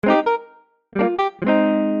Hey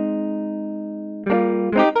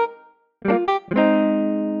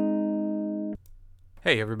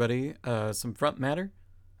everybody, some front matter.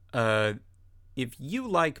 If you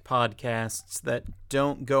like podcasts that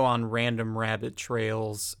don't go on random rabbit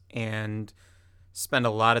trails and spend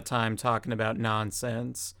a lot of time talking about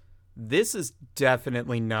nonsense, this is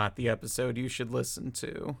definitely not the episode you should listen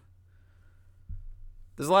to.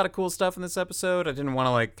 There's a lot of cool stuff in this episode. I didn't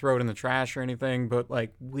want to throw it in the trash or anything, but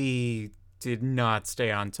we did not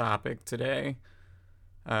stay on topic today.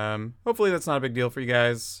 Hopefully that's not a big deal for you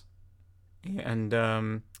guys. And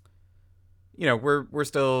we're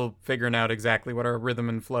still figuring out exactly what our rhythm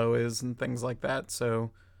and flow is and things like that.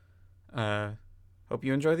 So, hope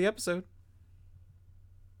you enjoy the episode.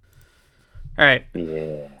 All right.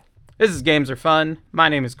 Yeah. This is Games Are Fun. My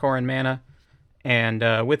name is Corin Manna,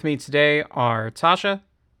 and with me today are Tasha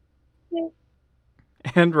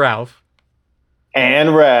and Ralph.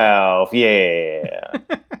 Yeah.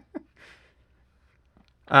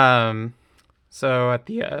 So at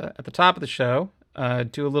the top of the show,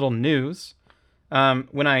 do a little news.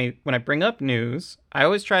 When I bring up news, I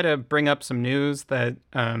always try to bring up some news that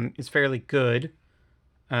is fairly good.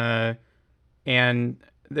 And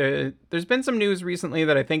there's been some news recently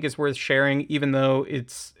that I think is worth sharing, even though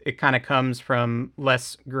it kind of comes from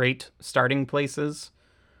less great starting places.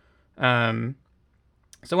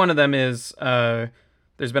 So one of them is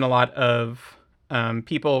there's been a lot of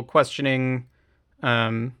people questioning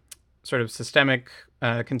sort of systemic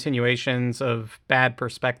continuations of bad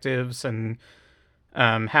perspectives and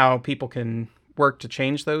how people can work to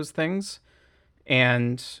change those things.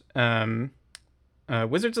 And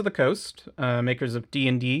Wizards of the Coast, makers of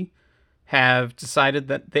D&D, have decided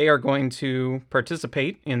that they are going to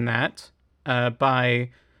participate in that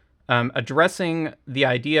by addressing the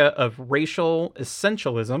idea of racial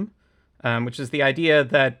essentialism, which is the idea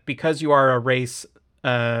that because you are a race,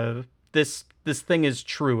 this thing is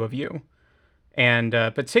true of you, and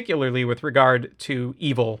particularly with regard to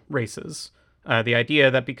evil races. The idea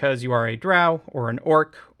that because you are a drow or an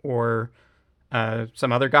orc or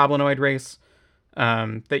some other goblinoid race,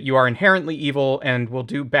 that you are inherently evil and will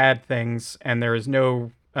do bad things, and there is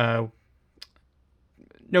no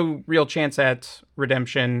real chance at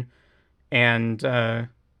redemption, and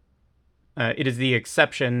it is the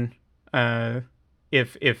exception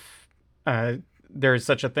if there is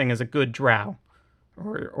such a thing as a good drow,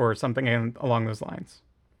 or something along those lines.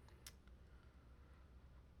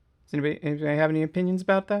 Does anybody have any opinions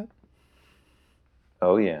about that?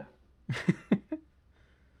 Oh, yeah.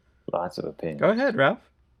 Lots of opinions. Go ahead, Ralph.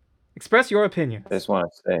 Express your opinion. I just want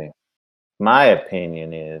to say, my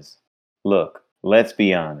opinion is, look, let's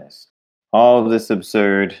be honest. All of this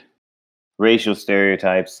absurd racial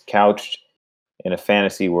stereotypes couched in a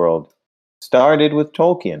fantasy world started with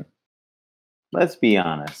Tolkien. Let's be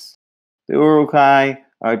honest. The Uruk-hai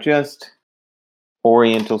are just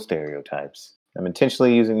Oriental stereotypes. I'm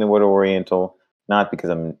intentionally using the word Oriental, not because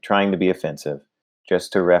I'm trying to be offensive,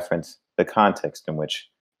 just to reference the context in which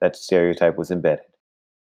that stereotype was embedded.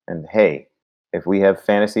 And hey, if we have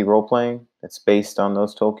fantasy role-playing that's based on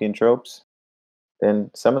those Tolkien tropes, then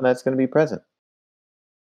some of that's going to be present.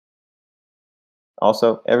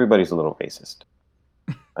 Also, everybody's a little racist.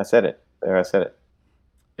 I said it. There, I said it.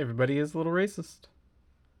 Everybody is a little racist.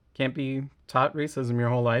 Can't be taught racism your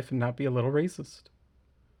whole life and not be a little racist.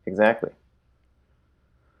 Exactly.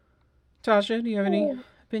 Tasha, do you have any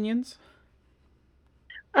opinions?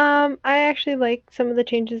 I actually like some of the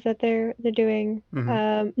changes that they're doing.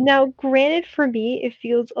 Mm-hmm. Now, granted, for me, it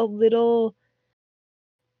feels a little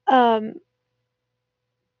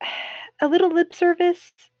lip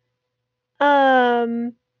service.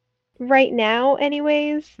 Right now,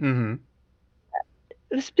 anyways. Mm-hmm.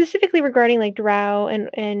 Specifically regarding drow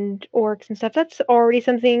and orcs and stuff, that's already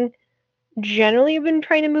something generally I've been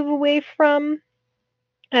trying to move away from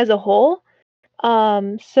as a whole.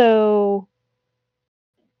 So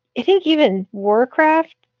I think even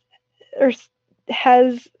Warcraft I'm just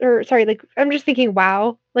thinking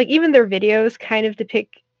WoW, even their videos kind of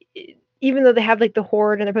depict, even though they have the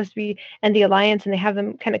Horde and they're supposed to be, and the Alliance, and they have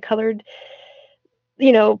them kind of colored,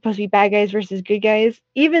 supposed to be bad guys versus good guys.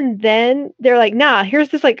 Even then, they're like, nah, here's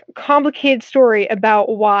this complicated story about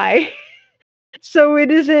why. So it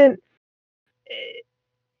isn't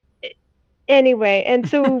anyway, and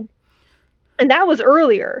so and that was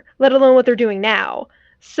earlier, let alone what they're doing now.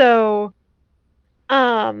 So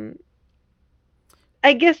I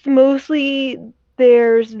guess mostly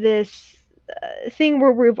there's this thing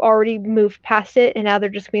where we've already moved past it, and now they're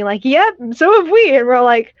just being like, yep, so have we, and we're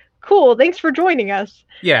like, cool, thanks for joining us.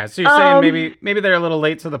 Yeah, so you're saying maybe they're a little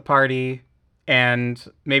late to the party, and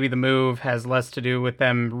maybe the move has less to do with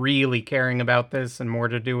them really caring about this and more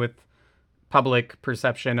to do with public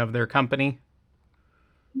perception of their company.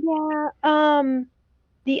 Yeah.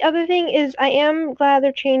 The other thing is, I am glad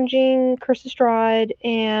they're changing Curse of Strahd,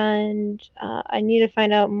 and I need to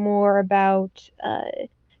find out more about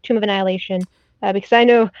Tomb of Annihilation, because I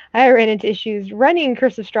know I ran into issues running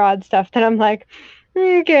Curse of Strahd stuff that I'm like,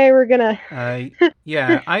 okay, we're gonna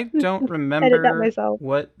Yeah, I don't edit that remember myself.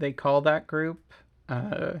 what they call that group.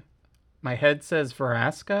 My head says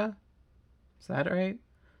Veraska. Is that right?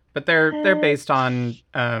 But they're based on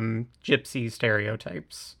gypsy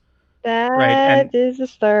stereotypes, right? That And is a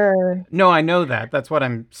slur. no, I know that. That's what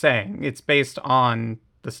I'm saying. It's based on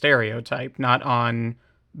the stereotype, not on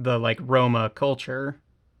the like Roma culture.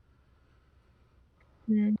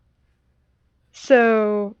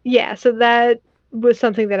 So yeah, so that was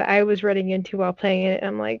something that I was running into while playing it.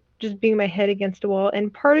 I'm like just being my head against a wall,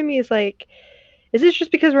 and part of me is like, is this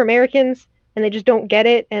just because we're Americans and they just don't get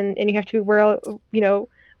it, and you have to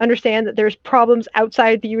understand that there's problems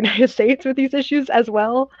outside the United States with these issues as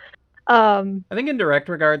well. I think in direct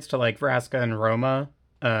regards to like Vraska and Roma,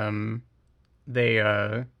 they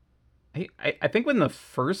I think when the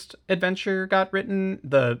first adventure got written,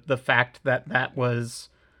 the fact that that was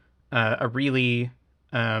a really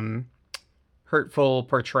hurtful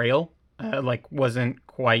portrayal, like wasn't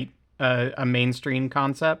quite a mainstream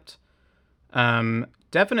concept.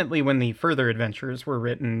 Definitely when the further adventures were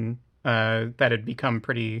written, that had become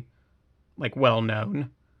pretty like well known.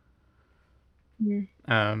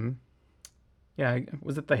 Um, yeah,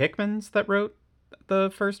 was it the Hickmans that wrote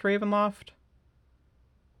the first Ravenloft?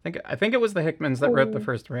 I think it was the Hickmans that wrote the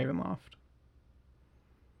first Ravenloft.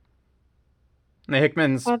 And the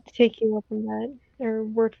Hickmans. I'll have to take you up on that or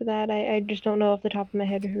word for that. I just don't know off the top of my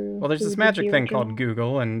head who. Well, there's who this did magic the thing original. called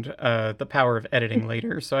Google and the power of editing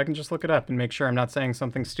later, so I can just look it up and make sure I'm not saying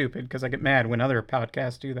something stupid because I get mad when other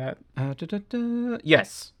podcasts do that.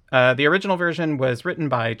 Yes. The original version was written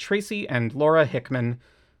by Tracy and Laura Hickman,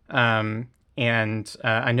 and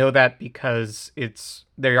I know that because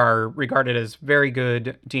they are regarded as very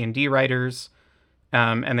good D&D writers,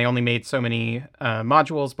 and they only made so many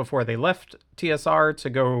modules before they left TSR to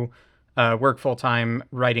go work full-time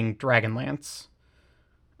writing Dragonlance.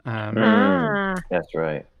 That's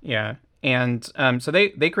right. Yeah. And so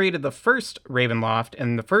they created the first Ravenloft,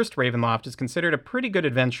 and the first Ravenloft is considered a pretty good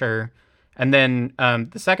adventure. And then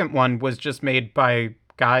the second one was just made by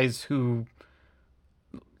guys who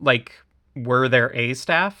like were their A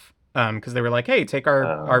staff, because they were like, hey, take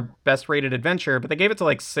our best rated adventure, but they gave it to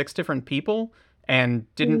like 6 different people and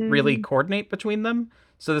didn't really coordinate between them.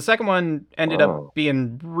 So the second one ended up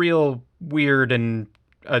being real weird and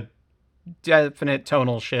a definite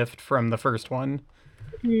tonal shift from the first one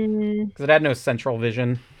because it had no central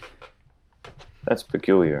vision. That's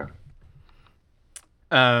peculiar.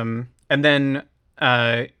 And then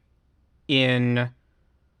in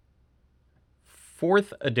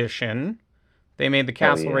 4th edition, they made the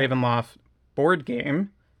Castle Ravenloft board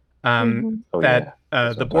game.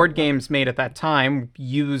 The board games made at that time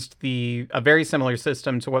used a very similar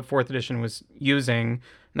system to what 4th edition was using. And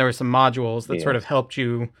there were some modules that sort of helped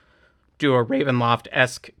you do a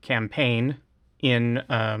Ravenloft-esque campaign in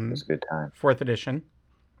 4th edition.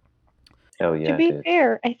 Hell yeah! To be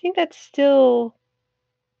fair, I think that's still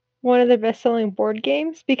one of the best-selling board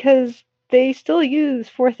games because they still use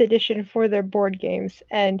 4th edition for their board games.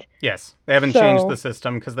 And yes, they haven't changed the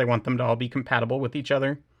system because they want them to all be compatible with each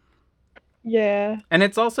other. Yeah. And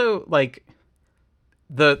it's also like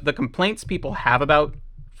the complaints people have about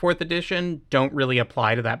 4th edition don't really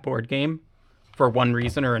apply to that board game for one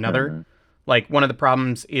reason or another. Like one of the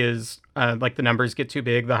problems is like the numbers get too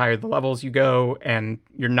big the higher the levels you go, and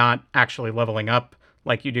you're not actually leveling up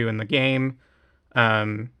like you do in the game.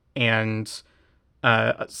 And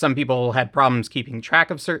some people had problems keeping track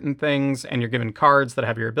of certain things, and you're given cards that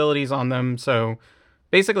have your abilities on them. So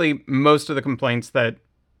basically, most of the complaints that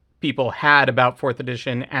people had about 4th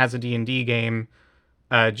edition as a D&D game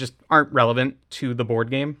just aren't relevant to the board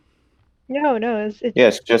game. No, it's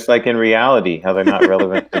yes, just like in reality, how they're not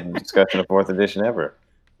relevant to the discussion of 4th edition ever.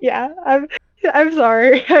 Yeah, I'm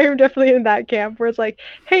sorry. I'm definitely in that camp where it's like,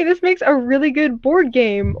 hey, this makes a really good board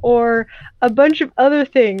game or a bunch of other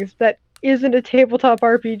things that isn't a tabletop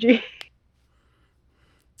RPG.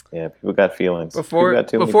 Yeah, people got feelings.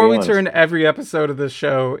 Before we turn every episode of this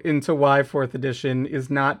show into why 4th edition is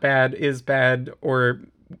not bad, is bad, or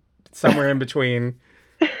somewhere in between.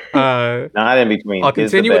 Not in between. I'll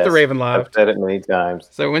continue with the Ravenloft. I've said it many times.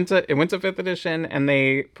 So it went to 5th edition, and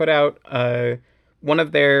they put out one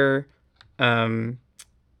of their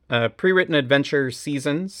pre-written adventure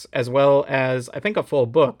seasons, as well as I think a full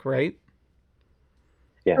book, right?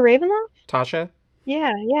 Yeah. For Ravenloft? Tasha?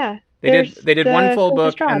 Yeah. They did one full Soul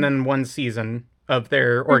book Strahd. and then one season of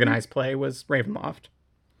their organized play was Ravenloft.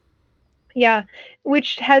 Yeah,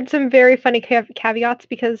 which had some very funny caveats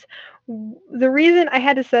because the reason I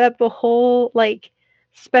had to set up a whole like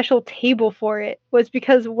special table for it was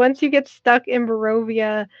because once you get stuck in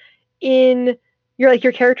Barovia,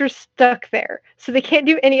 your character's stuck there, so they can't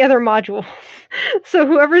do any other modules. So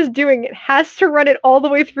whoever's doing it has to run it all the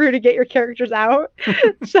way through to get your characters out.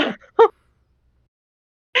 So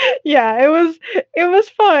yeah, it was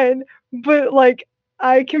fun, but like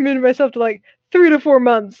I committed myself to like 3 to 4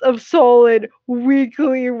 months of solid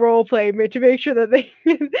weekly roleplay to make sure that they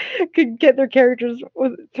could get their characters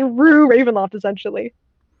through Ravenloft essentially.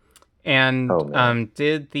 And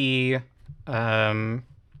did the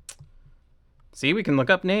see, we can look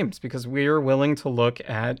up names because we're willing to look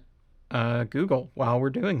at Google while we're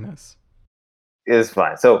doing this. It's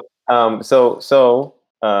fine.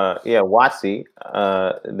 Yeah, WotC,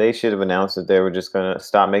 they should have announced that they were just going to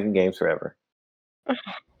stop making games forever.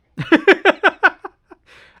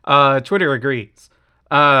 Twitter agrees.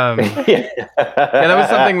 Yeah, that was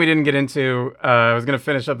something we didn't get into. I was going to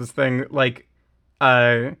finish up this thing. Like,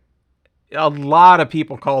 a lot of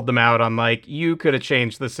people called them out on, like, you could have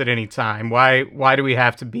changed this at any time. Why do we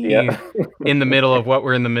have to be in the middle of what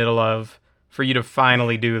we're in the middle of for you to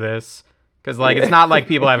finally do this? Because, like, it's not like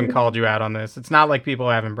people haven't called you out on this. It's not like people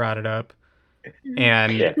haven't brought it up.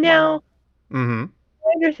 And now, the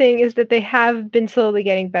other thing is that they have been slowly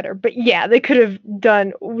getting better. But yeah, they could have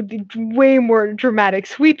done way more dramatic,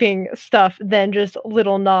 sweeping stuff than just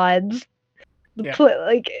little nods. Yeah.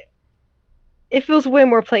 Like, it feels way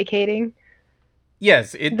more placating.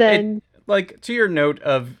 Yes, it like, to your note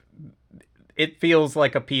of it feels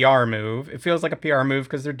like a PR move. It feels like a PR move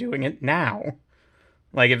because they're doing it now.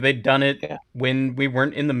 Like, if they'd done it when we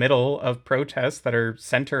weren't in the middle of protests that are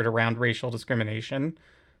centered around racial discrimination,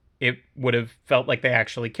 it would have felt like they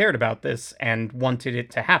actually cared about this and wanted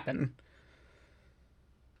it to happen.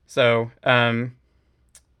 So,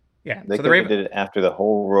 yeah. They so did it after the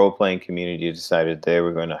whole role-playing community decided they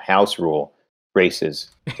were going to house rule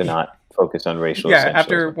races to not focus on racial essentialism.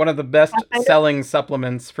 After one of the best-selling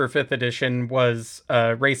supplements for 5th edition was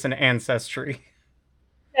Race and Ancestry.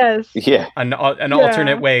 Yes. Yeah. An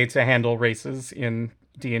alternate way to handle races in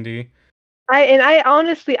D&D. I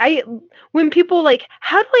honestly, when people like,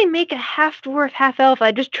 how do I make a half dwarf, half elf?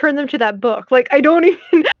 I just turn them to that book. Like, I don't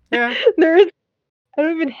even. Yeah. I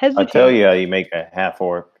don't even hesitate. I'll tell you how you make a half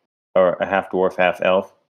orc or a half dwarf, half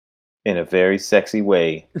elf in a very sexy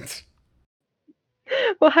way.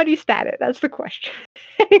 Well, how do you stat it? That's the question.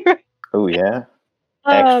 Oh yeah,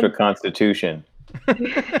 extra constitution.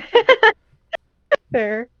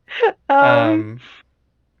 Fair.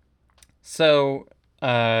 So,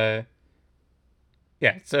 yeah.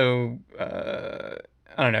 So, I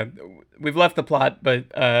don't know. We've left the plot, but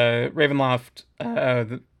Ravenloft,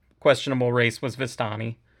 the questionable race was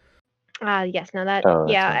Vistani. Yes. No, that.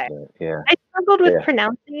 Yeah. I struggled with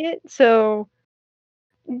pronouncing it, so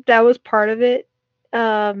that was part of it.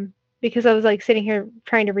 Because I was like sitting here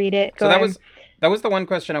trying to read it. So that was the one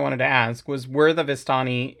question I wanted to ask: was were the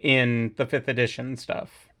Vistani in the 5th edition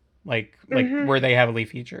stuff? Like were they heavily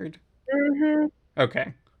featured? Mm-hmm.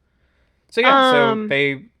 Okay. So yeah, so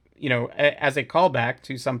they, as a callback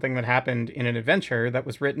to something that happened in an adventure that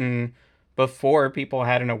was written before people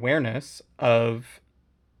had an awareness of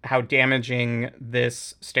how damaging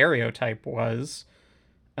this stereotype was,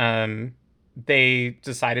 they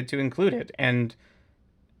decided to include it, and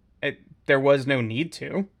there was no need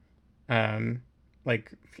to.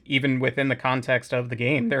 Like, even within the context of the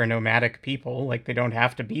game, there are nomadic people. Like, they don't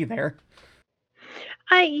have to be there.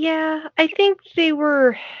 I think they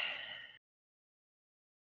were.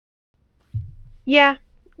 Yeah,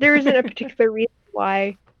 there isn't a particular reason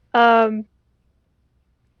why. On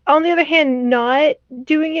the other hand, not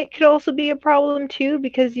doing it could also be a problem too,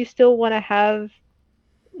 because you still want to have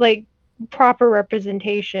like proper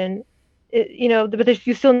representation. But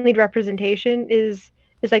you still need representation. Is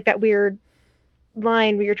like that weird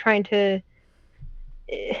line where you're trying to.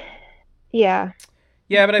 Yeah.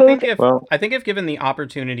 Yeah, but I think if given the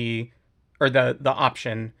opportunity or the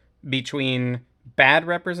option between bad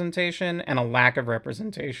representation and a lack of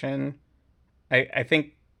representation, I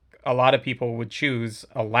think a lot of people would choose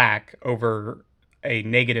a lack over a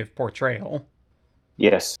negative portrayal.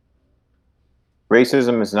 Yes.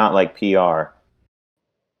 Racism is not like PR.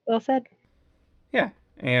 Well said. Yeah,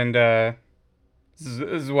 and this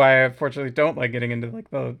is why I unfortunately don't like getting into like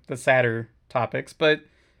the sadder topics, but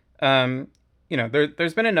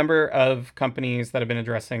there's been a number of companies that have been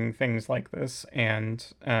addressing things like this, and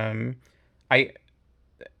I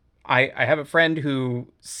I have a friend who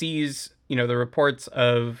sees the reports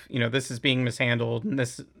of this is being mishandled and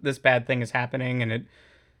this bad thing is happening, and it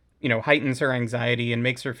heightens her anxiety and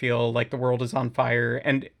makes her feel like the world is on fire.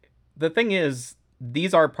 And the thing is,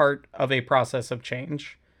 these are part of a process of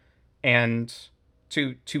change, and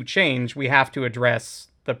to change, we have to address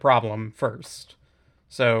the problem first.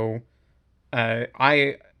 So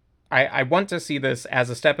I want to see this as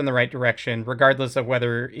a step in the right direction, regardless of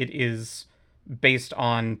whether it is based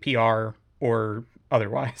on PR or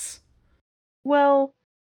otherwise. Well,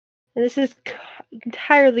 and this is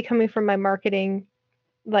entirely coming from my marketing,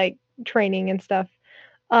 like, training and stuff.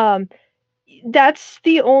 Um, that's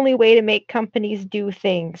the only way to make companies do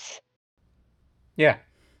things. Yeah.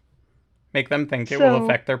 Make them think it will So,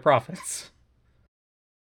 affect their profits.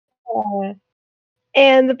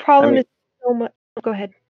 and the I problem mean, is so much. Go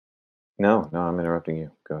ahead. no, I'm interrupting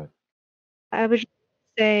you. Go ahead. I would just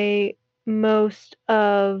say most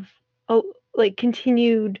of like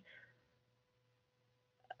continued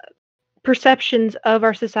perceptions of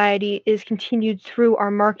our society is continued through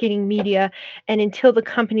our marketing media, and until the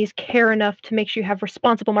companies care enough to make sure you have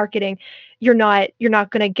responsible marketing, you're not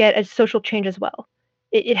going to get a social change as well.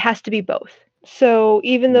 It has to be both. So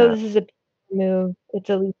even though Yeah, this is a move, it's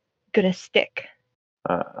at least going to stick.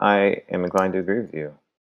 I am inclined to agree with you.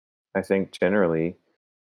 I think generally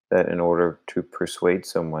that in order to persuade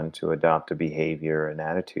someone to adopt a behavior and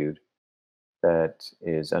attitude that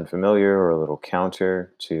is unfamiliar or a little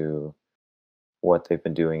counter to what they've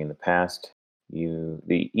been doing in the past,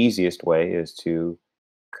 the easiest way is to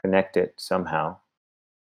connect it somehow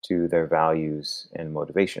to their values and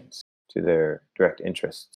motivations, to their direct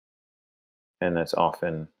interests. And that's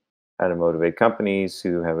often how to motivate companies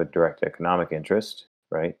who have a direct economic interest,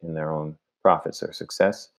 right, in their own profits or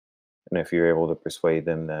success. And if you're able to persuade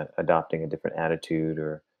them that adopting a different attitude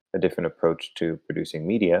or a different approach to producing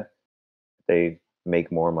media, they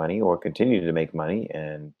make more money or continue to make money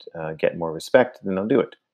and get more respect, then they'll do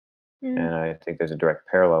it. Mm, And I think there's a direct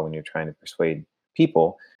parallel when you're trying to persuade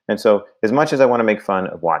people. And so, as much as I want to make fun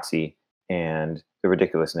of WotC and the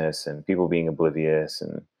ridiculousness and people being oblivious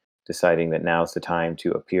and deciding that now's the time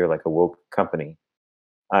to appear like a woke company,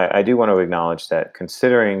 I do want to acknowledge that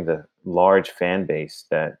considering the large fan base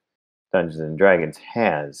that Dungeons and Dragons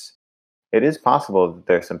has, it is possible that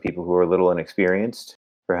there's some people who are a little inexperienced,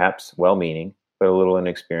 perhaps well meaning, but a little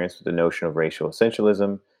inexperienced with the notion of racial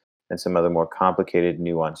essentialism and some other more complicated,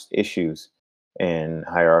 nuanced issues in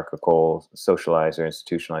hierarchical, socialized, or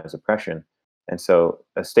institutionalized oppression. And so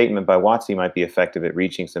a statement by WotC might be effective at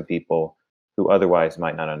reaching some people who otherwise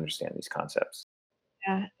might not understand these concepts.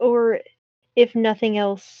 yeah. Or if nothing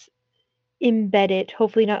else, embed it,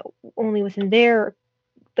 hopefully not only within their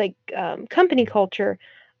like company culture,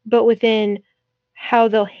 but within how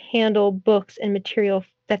they'll handle books and material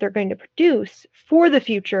that they're going to produce for the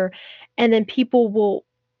future, and then people will,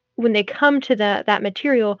 when they come to that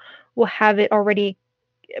material, will have it already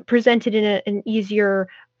presented in an easier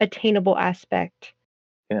attainable aspect.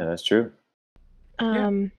 Yeah, that's true. Yeah.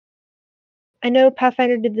 um I know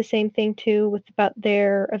Pathfinder did the same thing too with about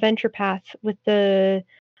their adventure path with the,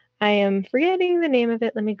 I am forgetting the name of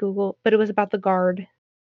it, let me Google, but it was about the guard.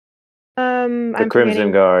 The I'm Crimson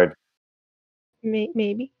forgetting. Guard.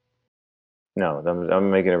 Maybe. No,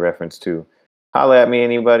 I'm making a reference to holla at me,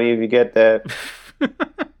 anybody, if you get that.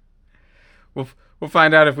 we'll we'll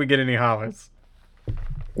find out if we get any hollers.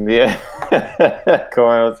 Yeah.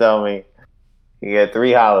 Corin will tell me. You get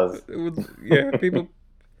 3 hollers. Yeah,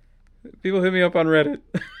 people hit me up on Reddit.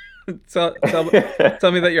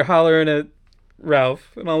 tell me that you're hollering at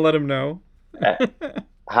Ralph, and I'll let him know.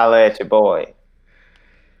 Holla at your boy.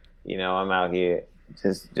 I'm out here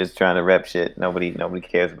just trying to rep shit. Nobody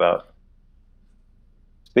cares about.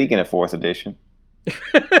 Speaking of 4th edition,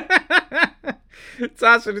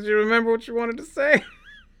 Sasha, did you remember what you wanted to say?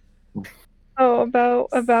 Oh,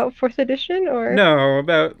 about fourth edition, or No,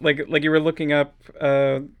 about like you were looking up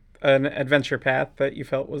an adventure path that you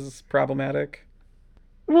felt was problematic.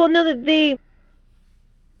 well, no, that they.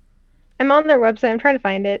 I'm on their website. I'm trying to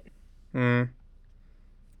find it. Hmm.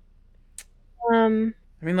 Um,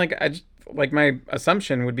 I mean, like my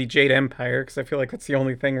assumption would be Jade Empire, because I feel like that's the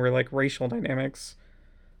only thing where like racial dynamics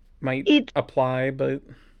might it's apply. But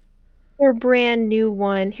their brand new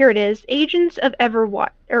one. Here it is. Agents of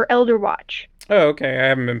Everwatch or Elder Watch. oh, okay, I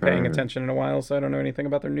haven't been paying mm, attention in a while, so I don't know anything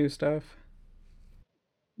about their new stuff.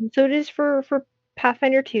 So it is for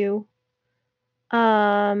Pathfinder 2.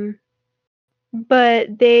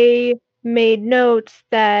 But they made notes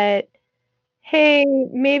that, hey,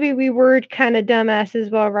 maybe we were kind of dumbasses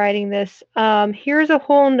while writing this. Here's a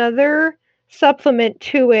whole nother supplement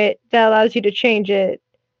to it that allows you to change it.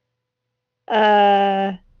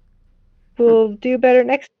 Uh, we'll do better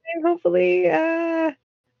next time, hopefully. It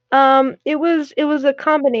was a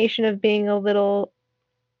combination of being a little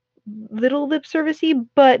lip servicey,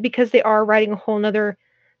 but because they are writing a whole nother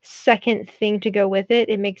second thing to go with it,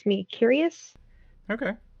 it makes me curious.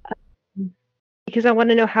 Okay. Because I want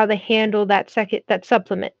to know how they handle that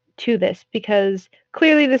supplement to this, because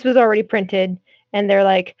clearly this was already printed and they're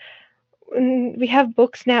like, we have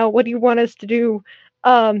books now, what do you want us to do?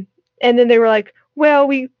 And then they were like, well,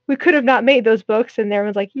 we could have not made those books, and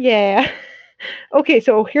everyone's like, yeah. Okay,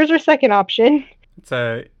 so here's our second option. It's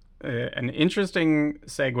an interesting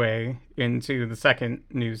segue into the second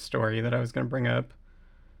news story that I was going to bring up,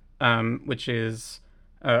 which is,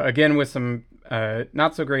 again, with some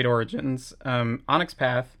not so great origins. Onyx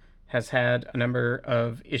Path has had a number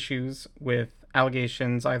of issues with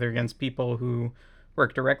allegations either against people who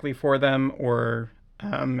work directly for them or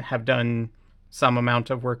have done some amount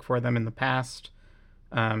of work for them in the past.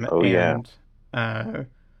 And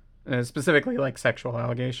specifically like sexual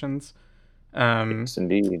allegations. Yes,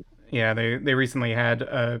 indeed. Yeah, they recently had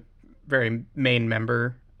a very main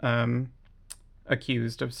member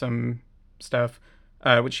accused of some stuff,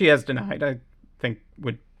 which she has denied. I think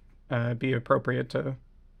would be appropriate to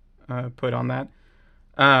put on that.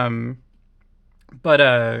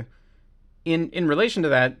 But in relation to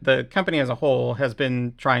that, the company as a whole has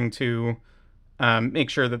been trying to make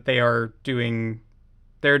sure that they are doing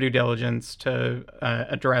their due diligence to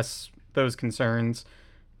address those concerns.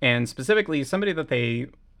 And specifically, somebody that they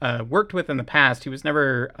worked with in the past, he was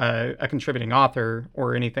never a contributing author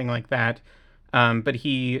or anything like that, but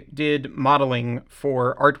he did modeling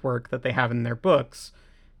for artwork that they have in their books.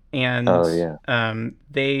 And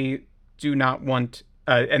they do not want,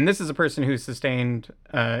 and this is a person who sustained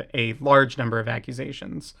a large number of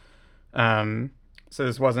accusations. So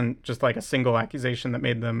this wasn't just like a single accusation that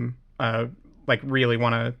made them like really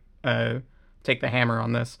want to take the hammer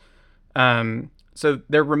on this. So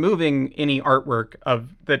they're removing any artwork of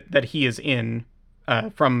that he is in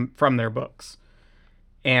from their books.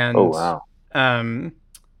 And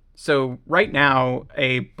so right now,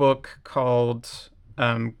 a book called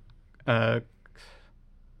Lore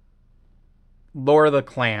of the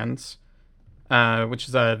Clans, which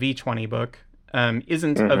is a V20 book,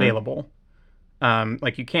 isn't available.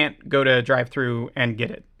 Like you can't go to drive-through and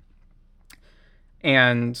get it.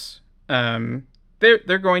 And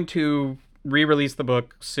they're going to re-release the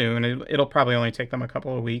book soon. It'll probably only take them a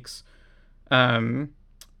couple of weeks,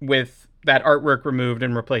 with that artwork removed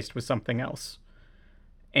and replaced with something else.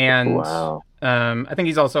 And I think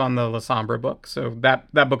he's also on the La Sombra book, so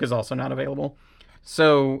that book is also not available.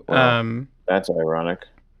 So that's ironic.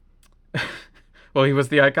 Well, he was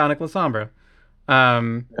the iconic La Sombra.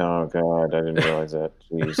 Oh God, I didn't realize that.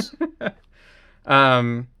 Jeez.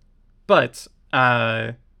 But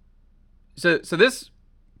so this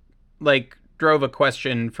like drove a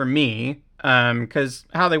question for me, because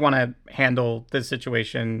how they want to handle this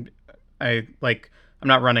situation, I'm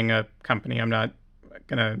not running a company. I'm not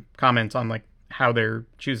gonna comment on like how they're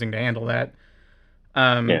choosing to handle that.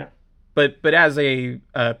 But as a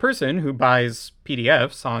person who buys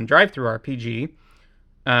PDFs on DriveThruRPG,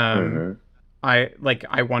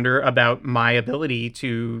 I wonder about my ability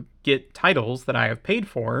to get titles that I have paid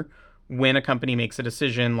for when a company makes a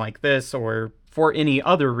decision like this, or for any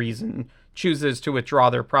other reason chooses to withdraw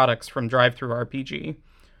their products from DriveThruRPG.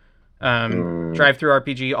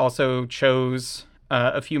 DriveThruRPG also chose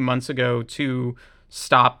a few months ago to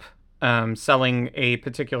stop selling a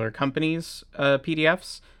particular company's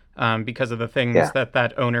PDFs because of the things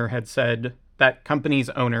that owner had said, that company's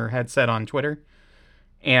owner had said on Twitter.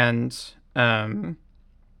 And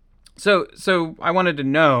so I wanted to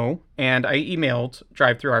know, and I emailed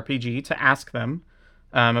DriveThruRPG to ask them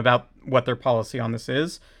about what their policy on this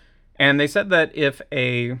is. And they said that if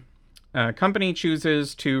a company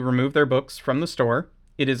chooses to remove their books from the store,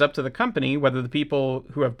 it is up to the company whether the people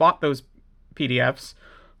who have bought those PDFs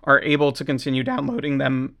are able to continue downloading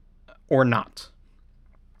them or not.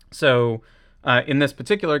 So in this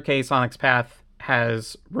particular case, Onyx Path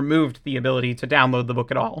has removed the ability to download the book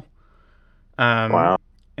at all. Wow.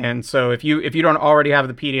 And so if you don't already have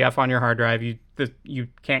the PDF on your hard drive, you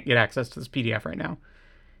can't get access to this PDF right now.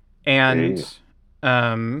 And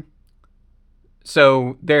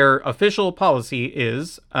so their official policy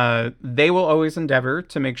is they will always endeavor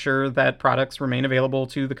to make sure that products remain available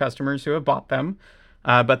to the customers who have bought them,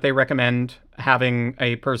 but they recommend having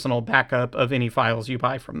a personal backup of any files you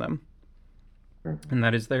buy from them. and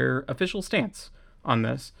that is their official stance on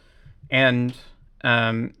this. And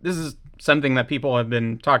this is something that people have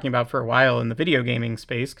been talking about for a while in the video gaming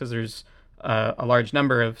space, because there's a large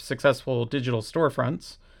number of successful digital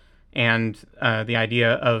storefronts, and the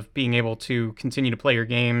idea of being able to continue to play your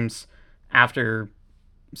games after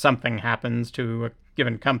something happens to a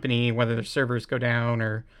given company, whether their servers go down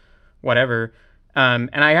or whatever. And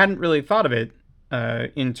I hadn't really thought of it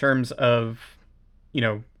in terms of,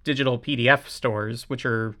 digital PDF stores, which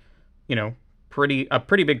are, a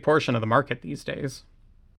pretty big portion of the market these days.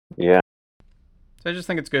 Yeah. So I just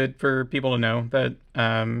think it's good for people to know that,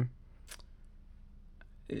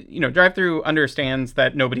 Drive-Thru understands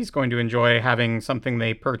that nobody's going to enjoy having something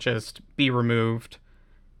they purchased be removed,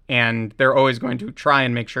 and they're always going to try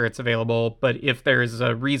and make sure it's available. But if there's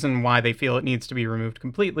a reason why they feel it needs to be removed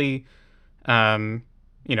completely, it's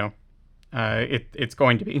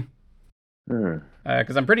going to be.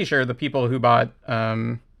 Because I'm pretty sure the people who bought,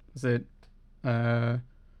 is it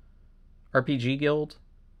RPG Guild,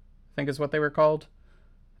 I think is what they were called.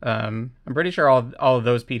 I'm pretty sure all of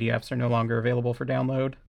those PDFs are no longer available for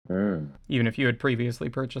download, even if you had previously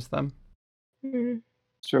purchased them.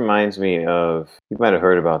 This reminds me of, you might have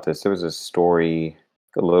heard about this. There was a story,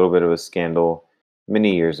 a little bit of a scandal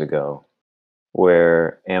many years ago,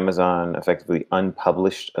 where Amazon effectively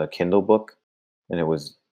unpublished a Kindle book, and it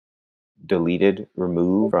was deleted,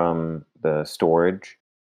 removed from the storage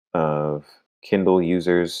of Kindle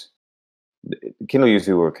users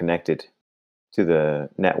who were connected to the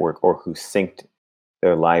network or who synced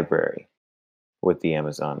their library with the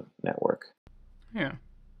Amazon network. Yeah.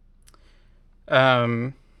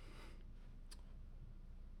 Kind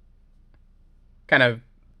of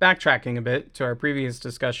backtracking a bit to our previous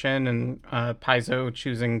discussion, and Paizo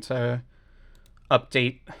choosing to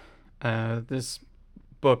update this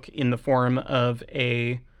book in the form of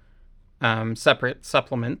a separate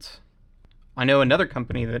supplement. I know another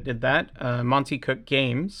company that did that, Monty Cook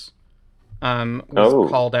Games, was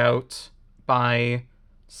called out by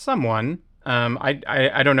someone.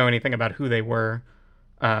 I don't know anything about who they were.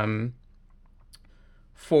 In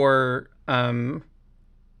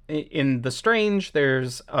The Strange,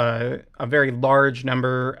 there's a very large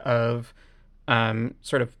number of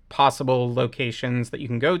sort of possible locations that you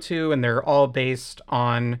can go to, and they're all based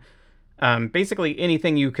on basically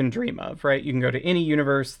anything you can dream of, right? You can go to any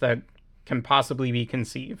universe that can possibly be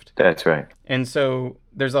conceived. That's right. And so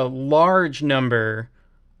there's a large number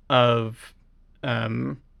of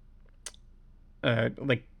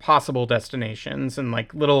like possible destinations, and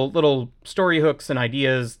like little story hooks and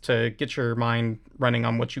ideas to get your mind running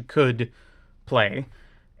on what you could play.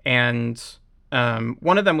 And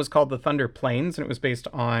one of them was called the Thunder Plains, and it was based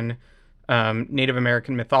on Native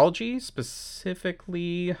American mythology,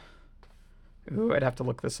 specifically. Ooh, I'd have to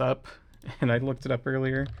look this up, and I looked it up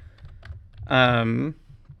earlier.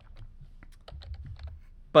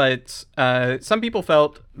 But some people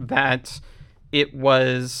felt that it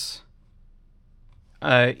was,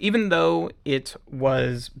 even though it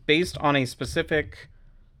was based on a specific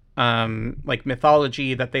like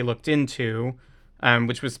mythology that they looked into,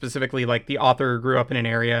 which was specifically like the author grew up in an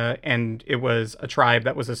area and it was a tribe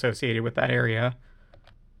that was associated with that area.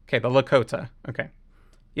 Okay, the Lakota. Okay.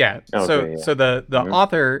 Yeah. Okay, So the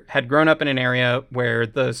author had grown up in an area where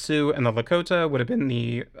the Sioux and the Lakota would have been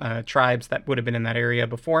the tribes that would have been in that area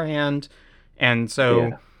beforehand. And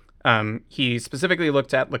so he specifically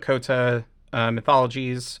looked at Lakota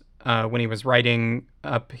mythologies when he was writing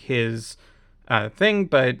up his thing.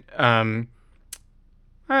 But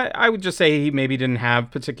I would just say he maybe didn't have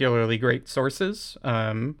particularly great sources.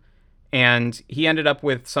 And he ended up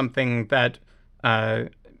with something that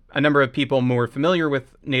a number of people more familiar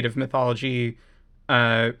with Native mythology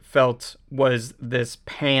felt was this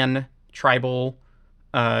pan-tribal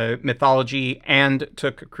mythology, and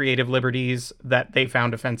took creative liberties that they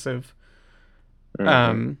found offensive.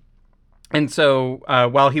 And so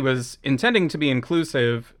while he was intending to be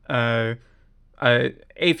inclusive, a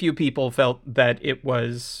few people felt that it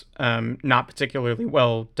was not particularly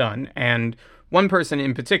well done. And one person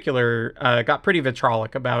in particular got pretty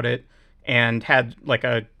vitriolic about it, and had like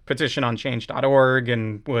a petition on change.org,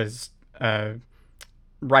 and was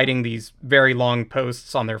writing these very long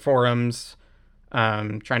posts on their forums,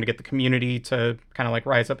 trying to get the community to kind of like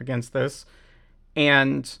rise up against this.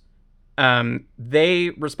 And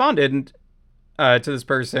they responded to this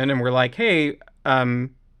person and were like, hey,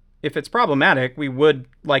 if it's problematic, we would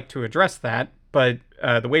like to address that, but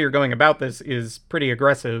the way you're going about this is pretty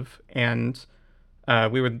aggressive, and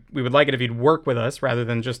we would like it if you'd work with us rather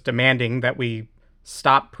than just demanding that we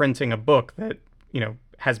stop printing a book that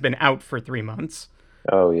has been out for 3 months.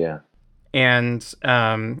 Oh yeah. And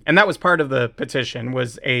that was part of the petition,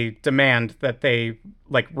 was a demand that they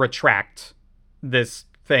like retract this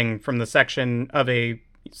thing from the section of a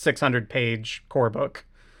 600-page core book.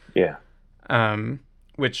 Yeah.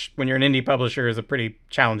 Which, when you're an indie publisher, is a pretty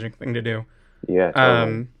challenging thing to do. Yeah,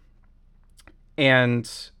 totally. And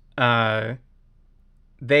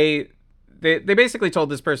they basically told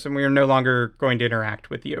this person, we are no longer going to interact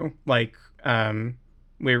with you. Like,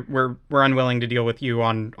 we're unwilling to deal with you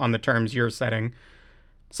on the terms you're setting.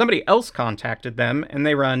 Somebody else contacted them, and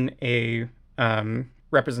they run a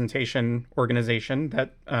representation organization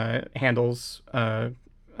that handles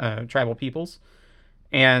tribal peoples.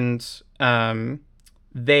 And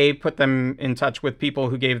they put them in touch with people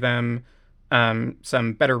who gave them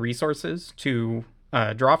some better resources to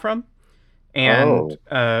draw from. And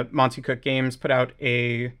Monty Cook Games put out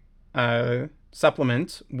a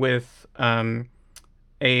supplement with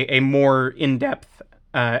a more in-depth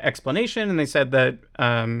explanation, and they said that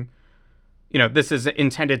this is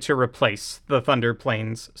intended to replace the Thunder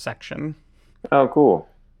Plains section. Oh, cool.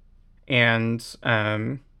 And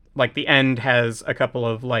like the end has a couple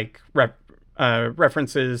of like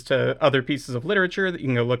references to other pieces of literature that you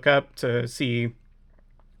can go look up to see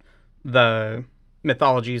the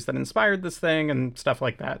mythologies that inspired this thing and stuff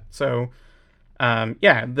like that. So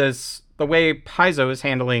the way Paizo is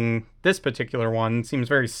handling this particular one seems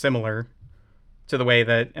very similar to the way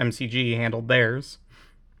that MCG handled theirs.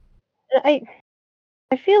 I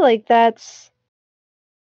feel like that's,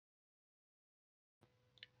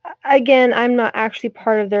 again, I'm not actually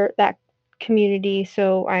part of that community,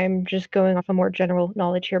 so I'm just going off of more general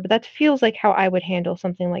knowledge here, but that feels like how I would handle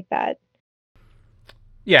something like that.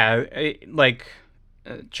 Yeah, like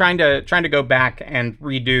trying to go back and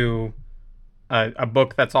redo a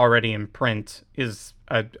book that's already in print is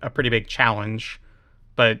a pretty big challenge.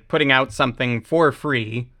 But putting out something for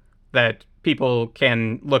free that people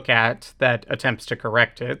can look at that attempts to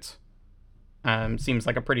correct it seems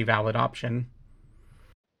like a pretty valid option.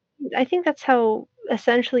 I think that's how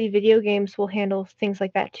essentially video games will handle things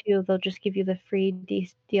like that too. They'll just give you the free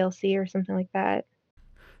DLC or something like that.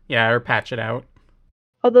 Yeah, or patch it out.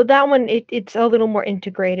 Although that one, it's a little more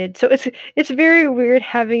integrated. So it's very weird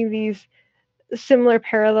having these similar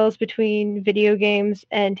parallels between video games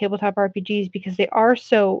and tabletop RPGs because they are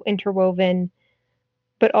so interwoven,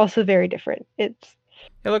 but also very different. It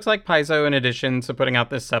looks like Paizo, in addition to putting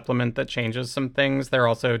out this supplement that changes some things, they're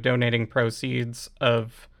also donating proceeds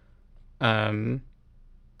of, a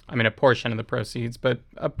portion of the proceeds, but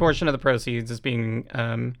a portion of the proceeds is being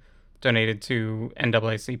donated to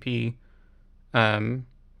NAACP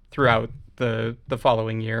throughout the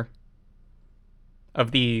following year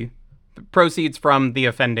of the proceeds from the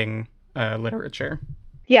offending literature.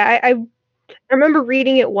 Yeah, I remember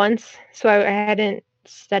reading it once, so I hadn't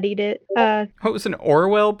studied it. It was an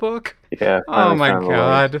Orwell book? Yeah. Oh my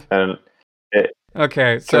god.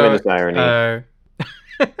 Okay, so tremendous irony.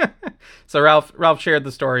 So Ralph shared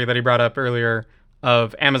the story that he brought up earlier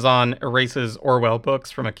of Amazon erases Orwell books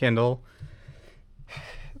from a Kindle.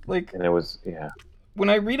 Like, and it was, yeah. When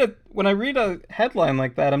I read a headline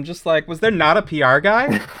like that, I'm just like, was there not a PR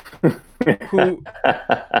guy who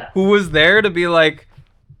was there to be like,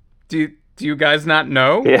 do you guys not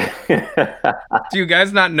know? Yeah. Do you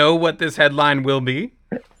guys not know what this headline will be?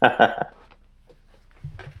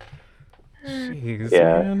 Jeez,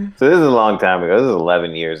 yeah. Man. So this is a long time ago. This is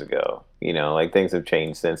 11 years ago. Like things have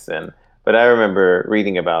changed since then. But I remember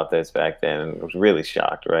reading about this back then and was really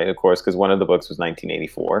shocked, right? Of course, because one of the books was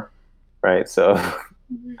 1984, right? So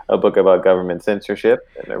a book about government censorship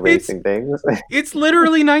and erasing things. It's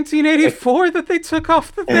literally 1984 that they took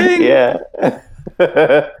off the thing. Yeah.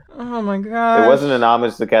 Oh my god. It wasn't an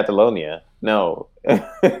homage to Catalonia. No.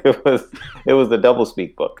 It was the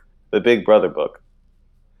doublespeak book, the Big Brother book.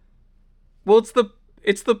 Well,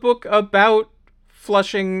 it's the book about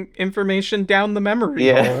flushing information down the memory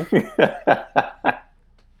hole.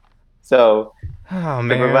 So, to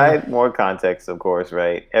provide more context, of course,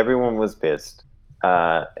 right? Everyone was pissed.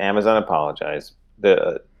 Amazon apologized.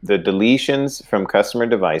 The deletions from customer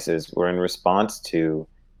devices were in response to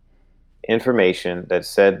information that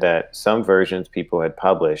said that some versions people had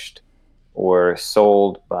published were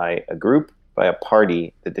sold by a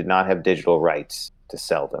party that did not have digital rights to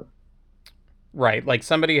sell them. Right, like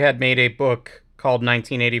somebody had made a book called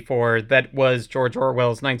 1984 that was George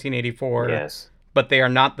Orwell's 1984. Yes. But they are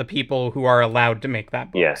not the people who are allowed to make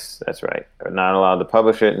that book. Yes, that's right. They're not allowed to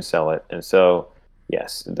publish it and sell it. And so,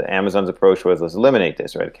 yes, the Amazon's approach was, let's eliminate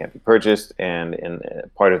this, right? It can't be purchased. And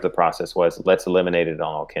part of the process was, let's eliminate it on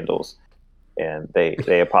all Kindles. And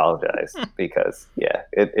they apologized because, yeah,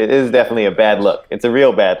 it is definitely a bad look. It's a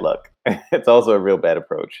real bad look. It's also a real bad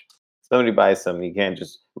approach. Somebody buys something, you can't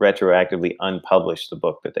just retroactively unpublish the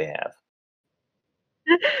book that they have.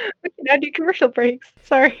 We can now do commercial breaks.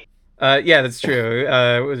 Sorry. Yeah, that's true.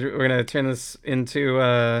 We're gonna turn this into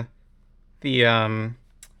the I'm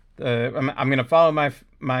gonna follow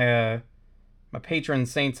my patron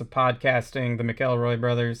saints of podcasting, the McElroy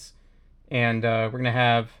brothers, and we're gonna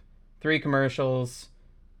have 3 commercials.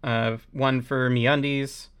 One for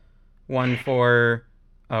MeUndies, one for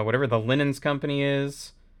whatever the linens company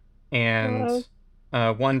is, and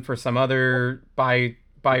one for some other buy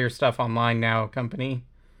your stuff online now company.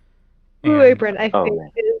 Blue And Apron, I Oh think.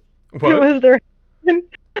 man. It what? was their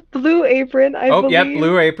Blue Apron, I Oh, believe. yep,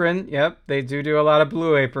 Blue Apron. Yep, they do a lot of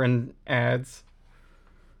Blue Apron ads.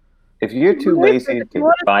 If you're too Blue Apron, lazy if you to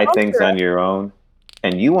want to buy things sponsor on your own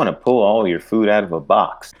and you want to pull all your food out of a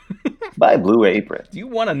box, buy Blue Apron. Do you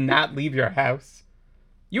want to not leave your house?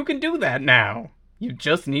 You can do that now. You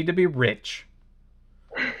just need to be rich.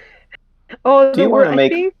 Oh, Do you want to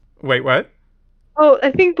make Wait, what?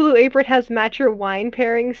 I think Blue Apron has match your wine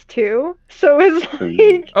pairings too. So it's Ooh.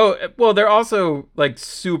 like, Oh, well, they're also like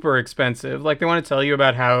super expensive. Like they want to tell you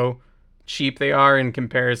about how cheap they are in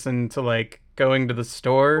comparison to like going to the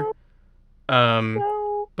store.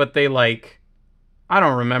 no. But they like I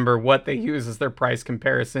don't remember what they use as their price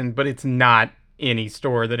comparison, but it's not any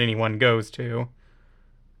store that anyone goes to.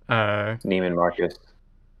 Neiman Marcus?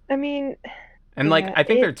 I mean, And like yeah, I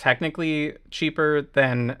think they're technically cheaper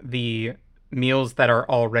than the meals that are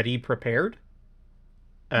already prepared.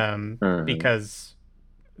 Because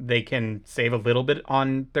they can save a little bit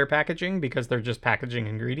on their packaging because they're just packaging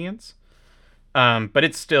ingredients. But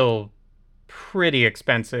it's still pretty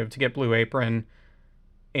expensive to get Blue Apron.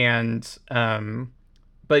 And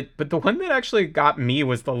but the one that actually got me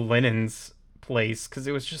was the linens place because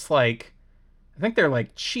it was just like I think their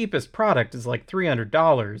like cheapest product is like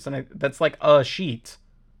 $300, and that's like a sheet.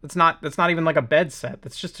 That's not even like a bed set.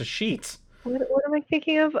 That's just a sheet. what am I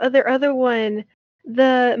thinking of? Their other one,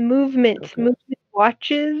 the movement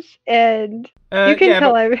watches, and you can Yeah,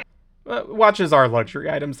 tell but watches are luxury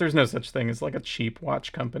items. There's no such thing as like a cheap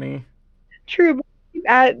watch company. true.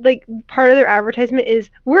 But like part of their advertisement is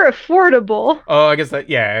we're affordable. Oh, I guess that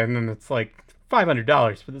yeah, and then it's like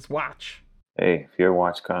 $500 for this watch. Hey, if you're a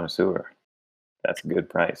watch connoisseur, that's a good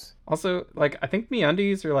price. Also, like I think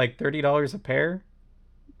MeUndies are like $30 a pair.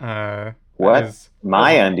 What?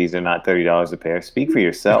 My undies are not $30 a pair. Speak for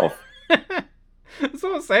yourself. That's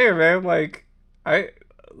what I'm saying, man. Like,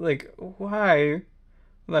 why?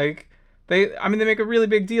 Like, I mean, they make a really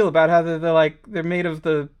big deal about how they're made of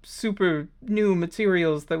the super new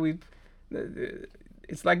materials that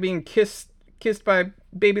it's like being kissed by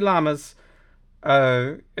baby llamas.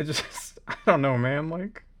 It just, I don't know, man.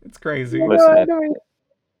 Like, it's crazy. Listen,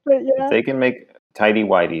 But yeah. if they can make tidy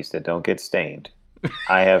whities that don't get stained,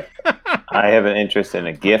 I have an interest in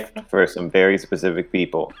a gift for some very specific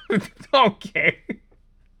people. Okay.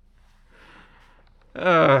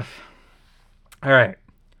 All right.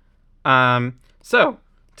 So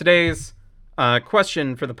today's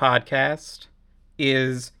question for the podcast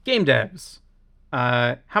is game devs.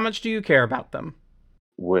 How much do you care about them?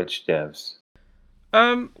 Which devs?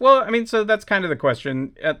 Well, I mean, so that's kind of the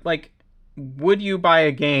question. Like, would you buy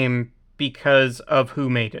a game because of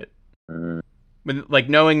who made it? With, like,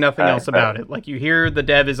 knowing nothing else about it. Like, you hear the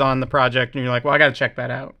dev is on the project, and you're like, well, I gotta check that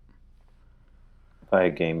out. Buy a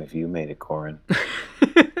game if you made it, Corin.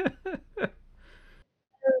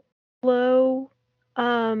 Low.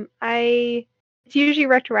 It's usually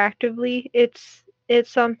retroactively. It's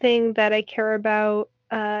something that I care about.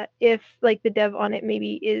 If like the dev on it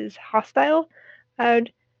maybe is hostile, I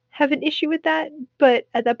would have an issue with that. But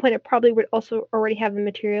at that point, it probably would also already have the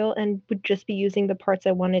material and would just be using the parts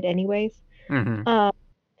I wanted anyways. Mm-hmm.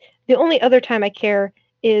 The only other time I care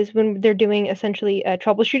is when they're doing essentially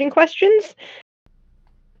troubleshooting questions.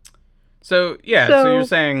 So yeah, so you're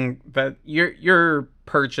saying that your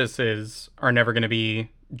purchases are never going to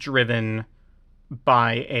be driven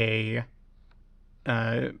by a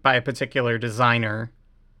particular designer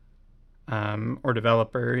or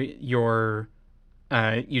developer. You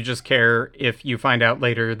just care if you find out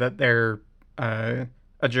later that they're a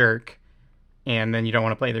jerk, and then you don't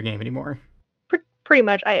want to play their game anymore. Pretty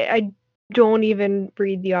much. I don't even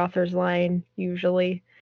read the author's line usually.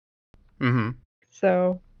 Mm-hmm.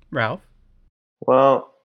 So, Ralph?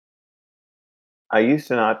 Well, I used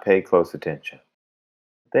to not pay close attention.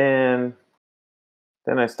 Then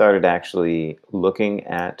I started actually looking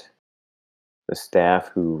at the staff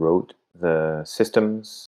who wrote the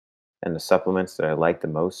systems and the supplements that I liked the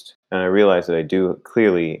most. And I realized that I do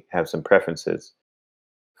clearly have some preferences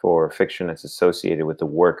for fiction that's associated with the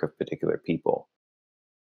work of particular people.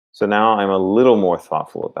 So now I'm a little more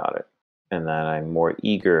thoughtful about it, and that I'm more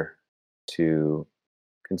eager to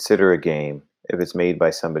consider a game if it's made by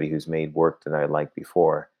somebody who's made work that I liked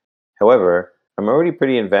before. However, I'm already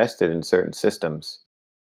pretty invested in certain systems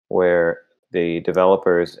where the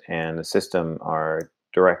developers and the system are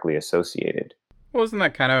directly associated. Well, isn't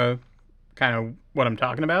that kind of what I'm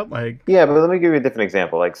talking about? Like, Yeah, but let me give you a different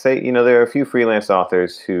example. Like, say, there are a few freelance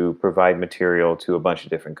authors who provide material to a bunch of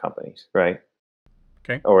different companies, right?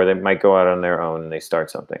 okay, Or they might go out on their own and they start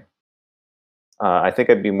something. I think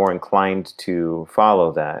I'd be more inclined to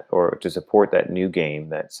follow that or to support that new game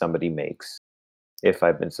that somebody makes if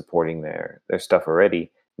I've been supporting their stuff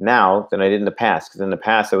already now than I did in the past. Because in the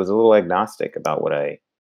past, I was a little agnostic about what I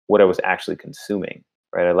was actually consuming.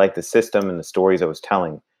 Right, I liked the system and the stories I was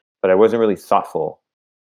telling, but I wasn't really thoughtful.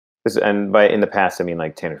 And by in the past, I mean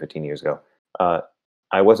like 10 or 15 years ago. Uh,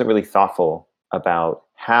 I wasn't really thoughtful about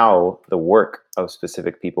how the work of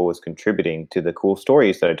specific people was contributing to the cool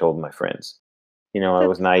stories that I told my friends. I That's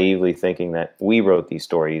was naively thinking that we wrote these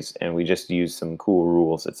stories and we just used some cool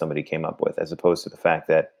rules that somebody came up with, as opposed to the fact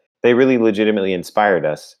that they really legitimately inspired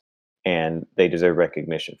us and they deserve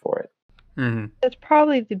recognition for it. mm-hmm. that's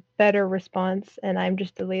probably the better response, and I'm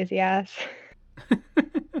just a lazy ass. I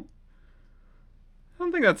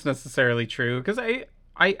don't think that's necessarily true because I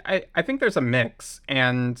think there's a mix,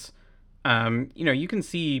 and you can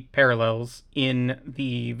see parallels in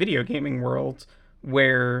the video gaming world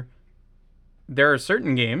where there are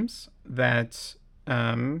certain games that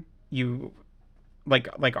you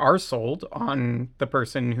like are sold on the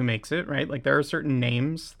person who makes it, right? Like there are certain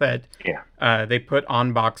names that Yeah, they put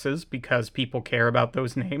on boxes because people care about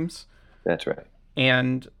those names, that's right.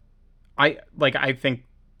 and I think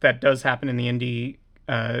that does happen in the indie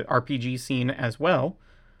RPG scene as well,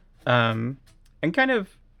 and kind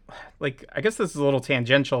of like I guess this is a little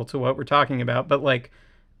tangential to what we're talking about, but like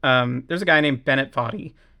there's a guy named Bennett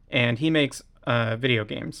Foddy, and he makes video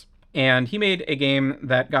games. And he made a game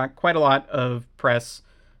that got quite a lot of press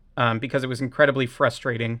because it was incredibly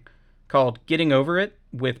frustrating, called "Getting Over It"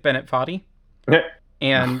 with Bennett Foddy.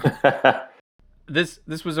 And this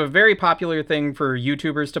was a very popular thing for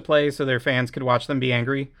YouTubers to play, so their fans could watch them be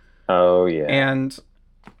angry. Oh yeah.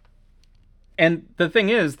 And the thing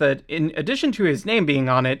is that in addition to his name being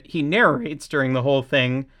on it, he narrates during the whole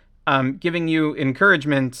thing, giving you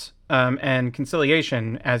encouragement and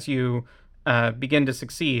conciliation as you begin to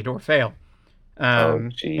succeed or fail. Oh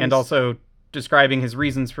And jeez. also describing his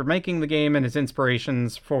reasons for making the game and his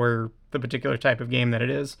inspirations for the particular type of game that it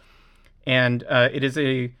is. And it is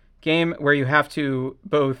a game where you have to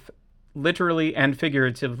both literally and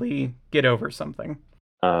figuratively get over something.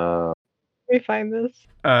 Uh, Let me find this.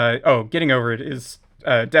 Getting over it is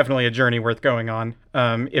definitely a journey worth going on.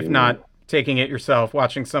 If ooh. not taking it yourself,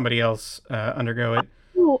 watching somebody else undergo it.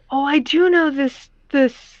 Oh, I do know this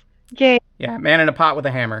game. Yeah, man in a pot with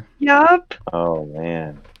a hammer. Yup. Oh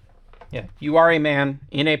man. Yeah, you are a man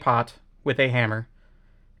in a pot with a hammer,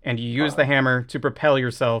 and you use the Uh, hammer to propel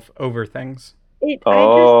yourself over things. I just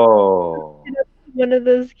oh. one of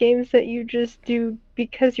those games that you just do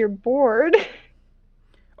because you're bored.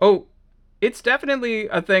 Oh, it's definitely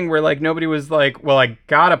a thing where like nobody was like, "Well, I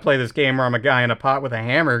gotta play this game where I'm a guy in a pot with a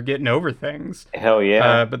hammer getting over things." Hell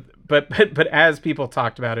yeah. But as people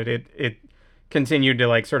talked about it, it continued to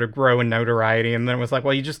like sort of grow in notoriety, and then it was like,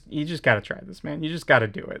 "Well, you just gotta try this, man. You just gotta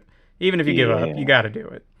do it. Even if you give up, you Yeah. gotta do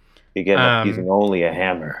it." You're getting up using Um, only a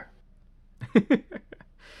hammer.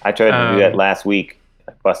 I tried to do that um, last week.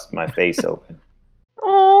 I busted my face open.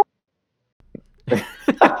 Oh,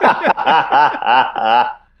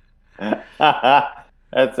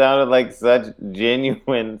 That sounded like such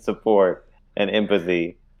genuine support and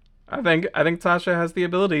empathy. I think Tasha has the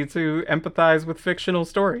ability to empathize with fictional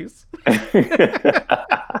stories.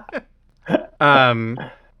 um,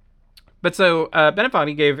 but so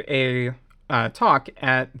Benefani gave a talk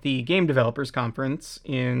at the Game Developers Conference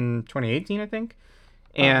in 2018, I think,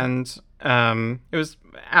 uh, and it was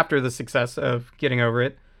after the success of Getting Over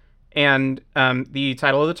It. And the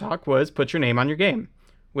title of the talk was "Put Your Name on Your Game,"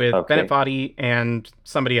 with Bennett okay. Foddy and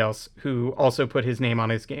somebody else who also put his name on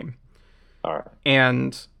his game. All right.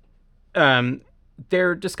 And um,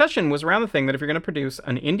 their discussion was around the thing that if you're going to produce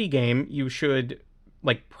an indie game, you should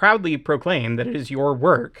like proudly proclaim that it is your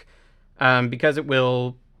work, because it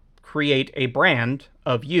will create a brand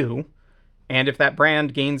of you. And if that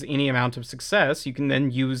brand gains any amount of success, you can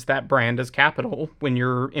then use that brand as capital when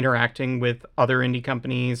you're interacting with other indie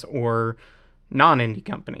companies or non-indie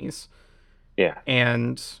companies. Yeah.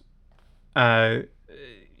 And uh,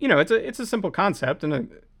 it's a simple concept, and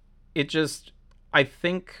it just I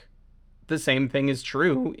think the same thing is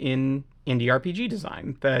true in indie RPG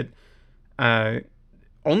design, that uh,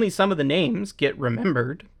 only some of the names get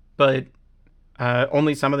remembered, but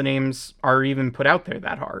only some of the names are even put out there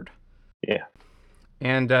that hard. Yeah.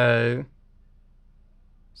 And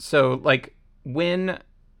so, like, when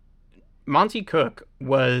Monty Cook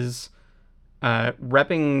was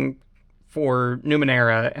repping for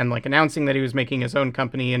Numenera and like announcing that he was making his own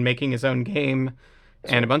company and making his own game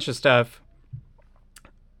and a bunch of stuff,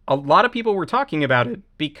 a lot of people were talking about it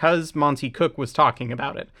because Monty Cook was talking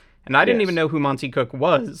about it. And I didn't even know who Monty Cook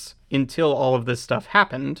was until all of this stuff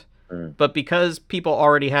happened. But because people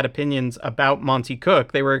already had opinions about Monty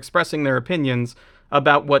Cook, they were expressing their opinions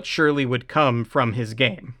about what surely would come from his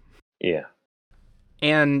game. Yeah.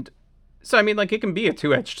 And so, I mean, like, it can be a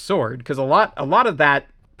two-edged sword, because a lot of that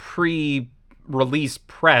pre-release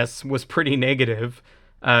press was pretty negative,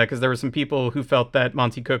 because there were some people who felt that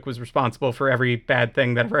Monty Cook was responsible for every bad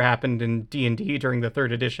thing that ever happened in D&D during the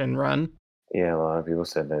 3rd edition run. Yeah, a lot of people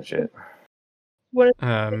said that shit. One of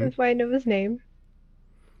the reasons why I know his name.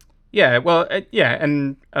 Yeah, well, yeah,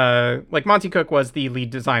 and like, Monty Cook was the lead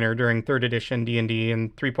designer during 3rd edition D&D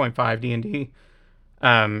and 3.5 D&D.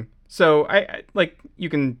 So I like, you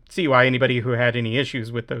can see why anybody who had any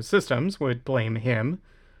issues with those systems would blame him.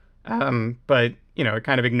 But you know, it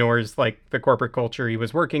kind of ignores like the corporate culture he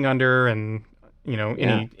was working under, and you know,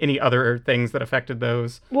 any other things that affected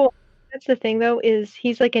those. Well, that's the thing though, is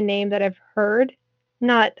he's like a name that I've heard.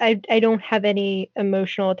 I don't have any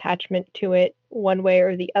emotional attachment to it one way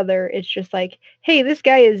or the other. It's just like, hey, this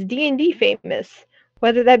guy is D&D famous,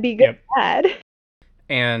 whether that be good or bad.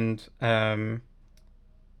 And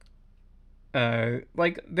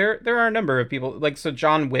like, there are a number of people, like, so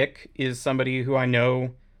John Wick is somebody who I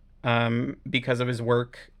know because of his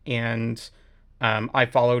work, and I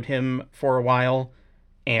followed him for a while,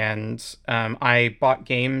 and I bought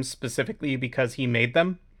games specifically because he made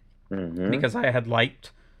them, because I had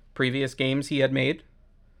liked previous games he had made.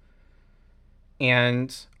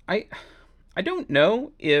 And I don't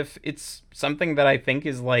know if it's something that I think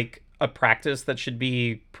is like a practice that should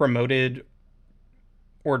be promoted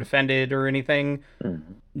or defended or anything,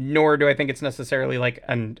 nor do I think it's necessarily like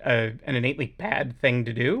an innately bad thing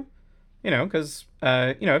to do. You know, because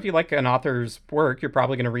you know, if you like an author's work, you're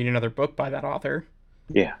probably going to read another book by that author.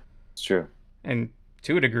 Yeah, it's true. And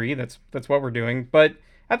to a degree, that's what we're doing. But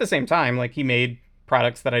at the same time, like, he made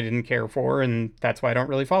products that I didn't care for, and that's why I don't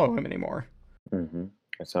really follow him anymore.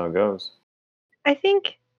 That's how it goes. I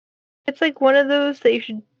think it's like one of those that you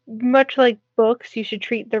should, much like books, you should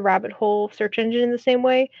treat the rabbit hole search engine in the same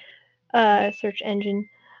way. Search engine.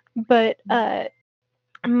 But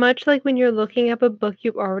much like when you're looking up a book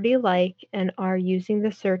you already like and are using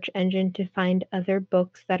the search engine to find other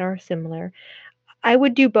books that are similar, I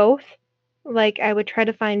would do both. Like, I would try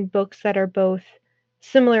to find books that are both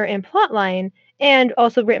similar in plotline and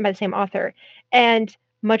also written by the same author. And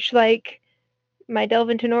much like my delve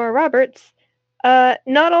into Nora Roberts,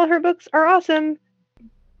 not all her books are awesome,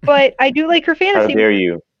 but I do like her fantasy. How dare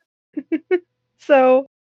you? So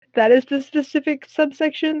that is the specific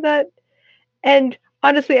subsection that, and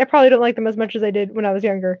honestly, I probably don't like them as much as I did when I was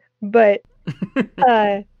younger, but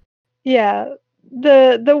yeah,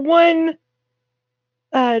 the one,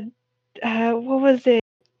 what was it?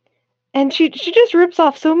 And she just rips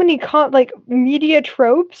off so many like media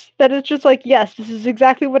tropes that it's just like, yes, this is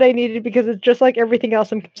exactly what I needed because it's just like everything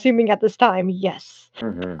else I'm consuming at this time. Yes.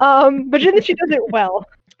 But then she does it well.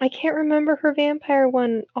 I can't remember her vampire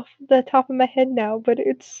one off the top of my head now, but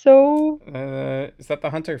it's so... Is that the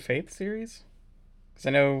Hunter Faith series? Because I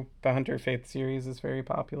know the Hunter Faith series is very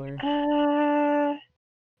popular. I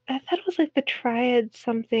thought it was like the Triad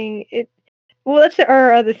something. Well, that's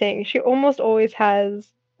our other thing. She almost always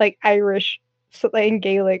has like Irish, and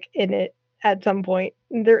Gaelic in it at some point.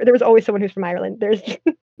 There was always someone who's from Ireland. There's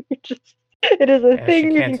just it is a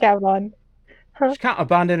thing you can count on. She can't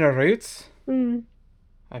abandon her roots. I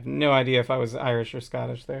have no idea if I was Irish or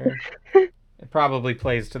Scottish there. It probably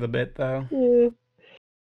plays to the bit, though.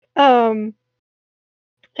 Yeah.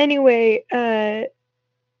 Anyway,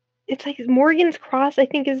 it's like Morgan's Cross, I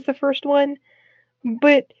think, is the first one.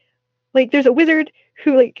 But like, there's a wizard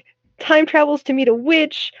who like time travels to meet a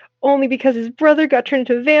witch only because his brother got turned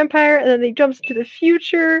into a vampire, and then he jumps to the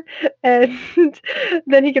future, and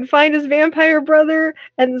then he can find his vampire brother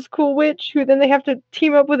and this cool witch, who then they have to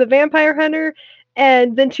team up with a vampire hunter,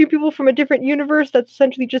 and then two people from a different universe that's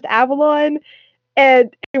essentially just Avalon.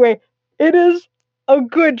 And anyway, it is a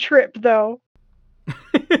good trip, though.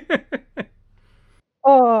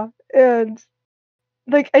 And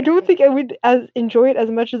like, I don't think I would enjoy it as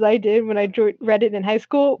much as I did when I read it in high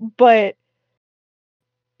school, but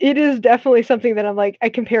it is definitely something that I'm like, I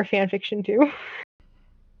compare fan fiction to.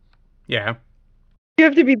 Yeah. You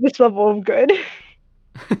have to be this level of good.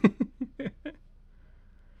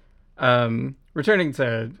 Returning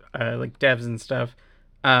to like devs and stuff.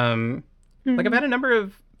 Like I've had a number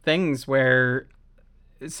of things where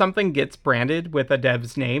something gets branded with a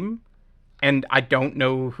dev's name and I don't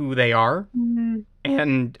know who they are.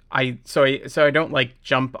 And I don't like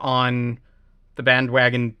jump on the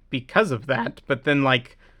bandwagon because of that, but then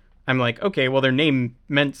like I'm like, okay, well their name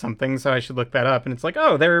meant something, so I should look that up, and it's like,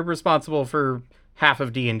 oh, they're responsible for half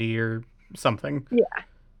of D&D or something. Yeah.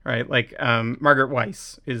 Right, like Margaret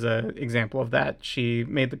Weiss is an example of that. She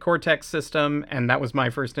made the Cortex system, and that was my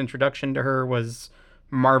first introduction to her, was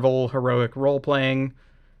Marvel heroic role playing.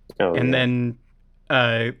 And then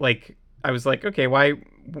like I was like, okay,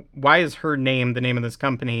 why is her name the name of this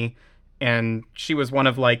company? And she was one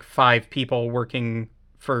of like 5 people working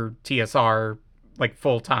for TSR like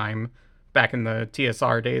full time back in the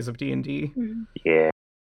TSR days of D&D. Yeah,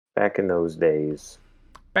 back in those days.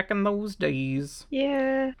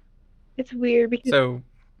 Yeah, it's weird because So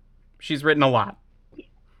she's written a lot.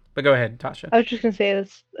 But go ahead, Tasha. I was just gonna say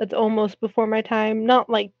it's almost before my time.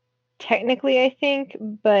 Not like technically, I think,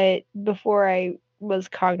 but before I was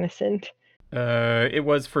cognizant. It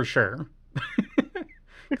was for sure.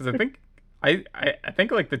 Because I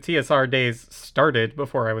think like the TSR days started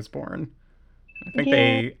before I was born. I think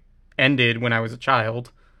they ended when I was a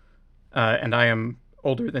child, and I am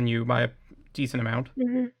older than you by a decent amount.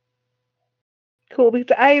 Cool,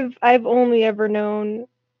 because I've only ever known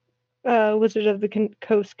Wizard of the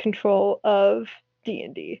Coast control of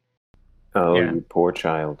D&D. Oh, yeah. You poor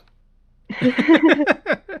child.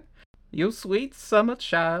 You sweet summer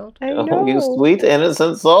child. I know. Oh, you sweet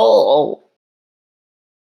innocent soul.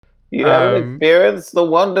 You haven't experienced the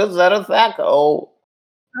wonders that are Thaco.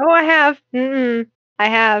 Oh, I have. I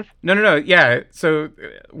have. No. Yeah, so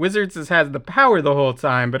Wizards has had the power the whole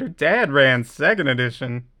time, but her dad ran 2nd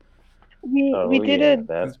edition. We did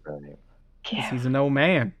that's right. Because he's an old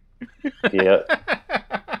man. Yeah.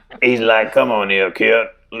 He's like, come on here, kid.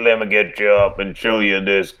 Let me get you up and show you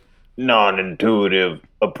this non-intuitive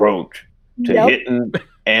approach to hitting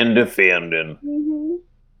and defending.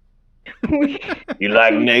 You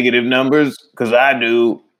like negative numbers? Because I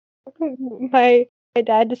do. My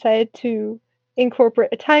dad decided to incorporate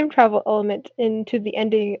a time travel element into the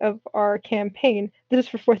ending of our campaign. This is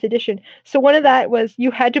for 4th edition. So one of that was you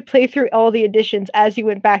had to play through all the editions as you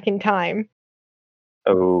went back in time.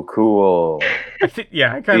 Oh, cool. I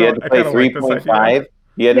kind of like 3.5.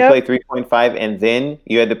 You had to play 3.5, and then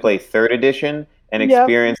you had to play 3rd edition and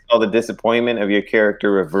experience all the disappointment of your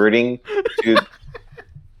character reverting to.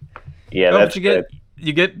 Yeah, that's good.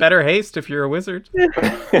 You get better haste if you're a wizard.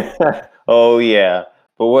 Oh yeah,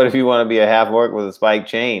 but what if you want to be a half orc with a spiked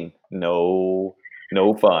chain? No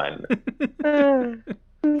fun.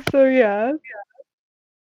 So yeah.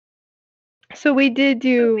 So we did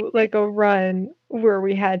do like a run where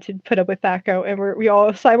we had to put up with Thaco, and we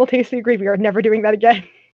all simultaneously agreed we are never doing that again.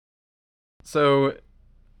 So,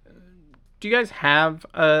 do you guys have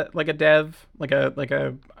like a dev, like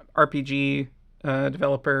a RPG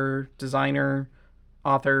developer, designer,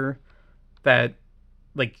 author that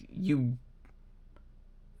like you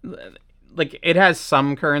like it has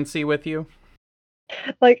some currency with you?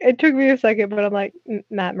 Like it took me a second, but I'm like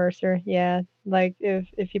Matt Mercer. Yeah, like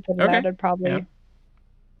if you put it out, I'd probably.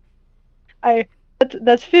 Yeah.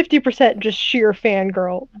 That's 50% just sheer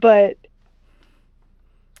fangirl, but.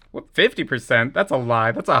 What, 50%? That's a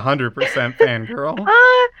lie. That's 100% fangirl.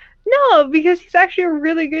 No, because he's actually a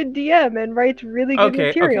really good DM and writes really good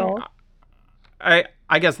material. Okay.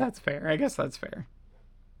 I guess that's fair.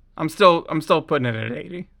 I'm still putting it at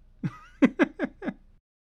 80.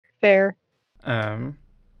 Fair.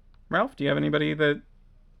 Ralph, do you have anybody that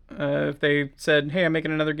if they said, "Hey, I'm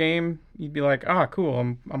making another game," you'd be like, "Ah, cool.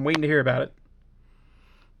 I'm waiting to hear about it."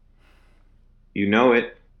 You know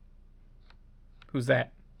it. Who's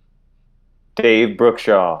that? Dave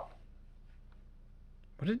Brookshaw.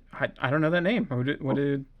 I don't know that name. What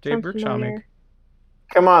did Dave Brookshaw make?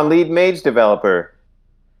 Come on, lead mage developer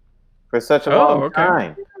for such a long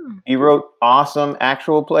time. He wrote awesome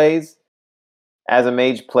actual plays as a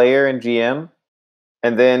mage player and GM,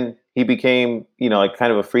 and then he became, like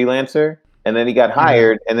kind of a freelancer, and then he got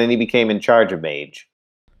hired, and then he became in charge of mage.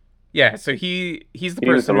 Yeah, so he's the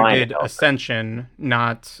person who did Ascension,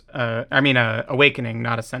 not Awakening,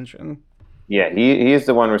 not Ascension. Yeah, he is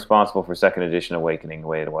the one responsible for 2nd edition Awakening the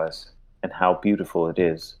way it was, and how beautiful it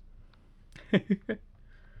is.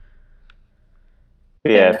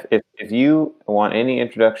 Yeah, if you want any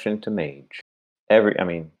introduction to mage,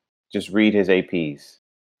 just read his APs.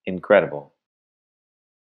 incredible.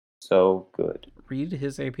 So good. Read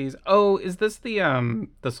his APs. Oh, is this the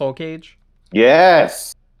Soul Cage?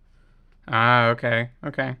 Yes. Ah, okay,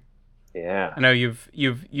 okay. Yeah. I know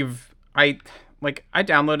I I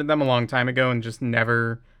downloaded them a long time ago and just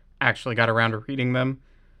never actually got around to reading them.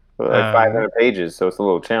 Like Um, 500 pages, so it's a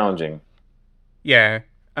little challenging. yeah.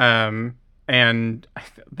 Um, and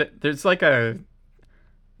there's like a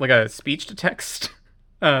speech to text,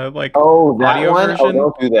 like Oh, that audio one? Oh, version.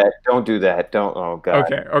 don't do that. Don't do that. Don't. Oh,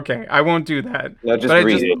 God. Okay, okay, I won't do that. No, But just I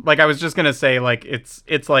read just it. like I was just gonna say like it's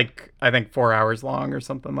like I think 4 hours long or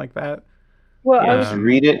something like that. Well, Yeah, just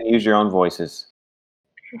read it and use your own voices.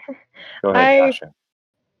 Go ahead, I Tasha.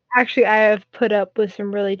 actually I have put up with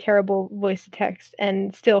some really terrible voice to text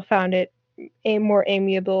and still found it more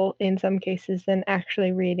amiable in some cases than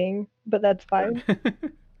actually reading, but that's fine.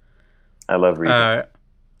 I love reading.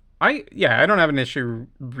 I don't have an issue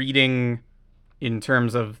reading in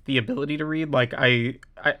terms of the ability to read. Like I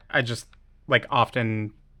just like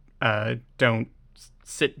often don't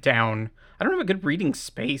sit down. I don't have a good reading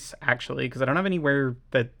space actually because I don't have anywhere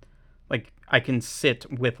that like I can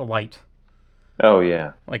sit with light. Oh,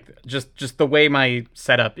 yeah. Like just the way my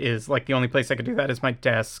setup is, like the only place I could do that is my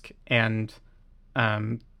desk, and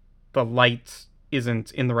um, the light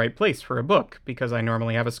isn't in the right place for a book because I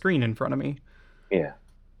normally have a screen in front of me. Yeah.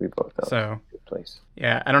 We both have So a good place.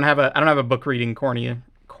 yeah, I don't have a book reading corner.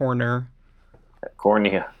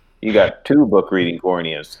 Cornea. You got 2 book reading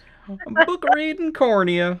corneas. Book reading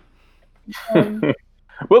cornea. Um,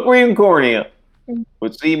 Book reading cornea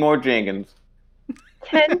with Seymour Jenkins.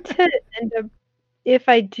 tend to end up if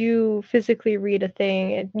I do physically read a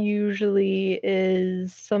thing, it usually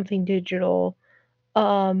is something digital.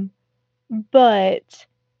 Um, but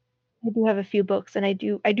I do have a few books, and I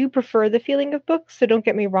do prefer the feeling of books. So don't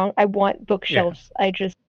get me wrong, I want Yeah, bookshelves. I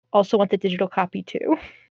just also want the digital copy too.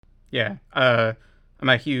 yeah. I'm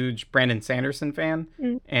a huge Brandon Sanderson fan,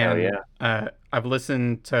 Mm. Oh, and yeah. I've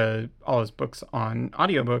listened to all his books on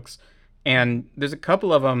audiobooks, and there's a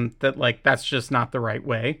couple of them that like that's just not the right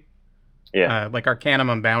way. Yeah. Like Arcanum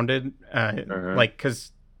Unbounded, Mhm. like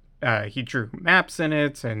because he drew maps in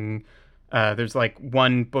it, and there's like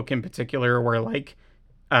one book in particular where like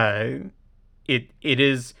uh, it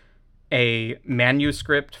is a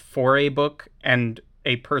manuscript for a book and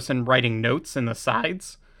a person writing notes in the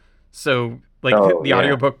sides. So like Oh, the yeah.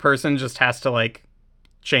 audiobook person just has to like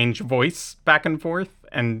change voice back and forth,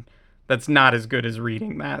 and that's not as good as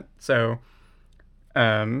reading that. So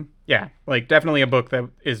yeah, like definitely a book that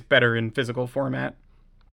is better in physical format.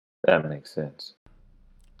 That makes sense.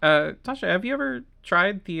 Tasha, have you ever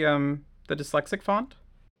tried the dyslexic font?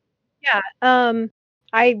 Yeah.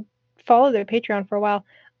 I followed their Patreon for a while.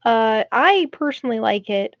 I personally like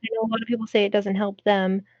it. I know a lot of people say it doesn't help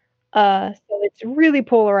them. So it's really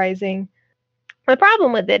polarizing. The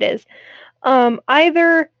problem with it is,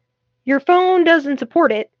 either your phone doesn't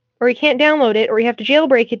support it, or you can't download it, or you have to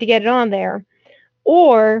jailbreak it to get it on there,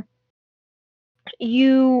 or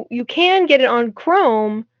you can get it on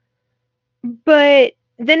Chrome, but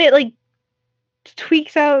then it like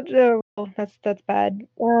tweaks out. Oh, that's bad.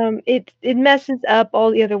 It messes up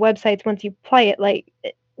all the other websites once you play it.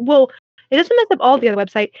 Well, it doesn't mess up all the other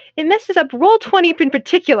website. It messes up Roll20 in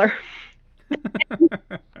particular.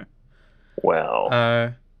 Well, uh,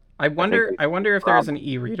 I I think wonder. we I have wonder a if there is problem. an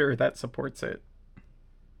e-reader that supports it,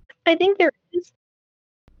 I think there is.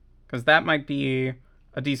 because that might be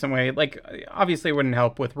a decent way. Like, obviously, it wouldn't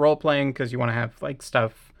help with role playing because you want to have like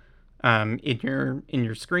stuff in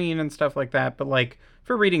your screen and stuff like that. But like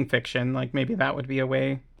for reading fiction, like maybe that would be a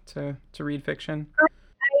way to read fiction.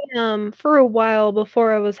 For a while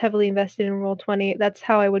before I was heavily invested in Roll20, that's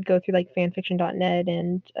how I would go through like fanfiction.net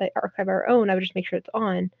and Archive Our Own. I would just make sure it's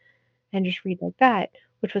on and just read like that,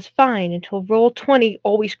 which was fine until Roll20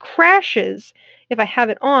 always crashes if I have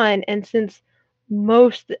it on. And since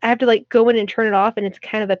I have to like go in and turn it off, and it's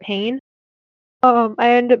kind of a pain. I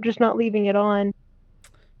end up just not leaving it on.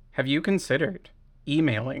 Have you considered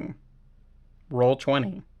emailing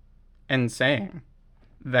Roll20 and saying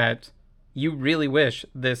that you really wish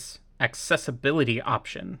this accessibility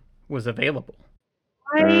option was available?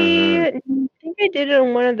 Mhm. I think I did it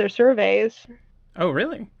on one of their surveys. Oh,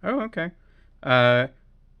 really? Oh, okay. Uh,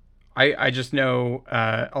 I just know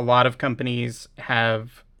a lot of companies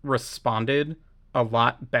have responded a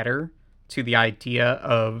lot better to the idea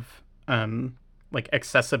of like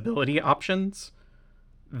accessibility options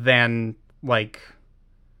than like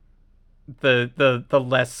the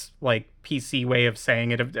less like PC way of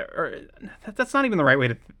saying it. Or, that's not even the right way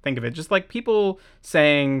to think of it. Just like people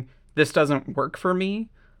saying this doesn't work for me.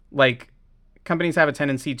 Like companies have a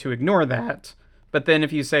tendency to ignore that, But then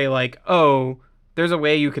if you say like, oh, there's a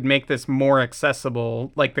way you could make this more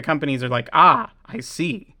accessible, like the companies are like, ah, I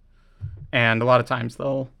see. And a lot of times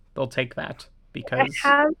they'll take that I because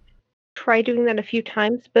have tried doing that a few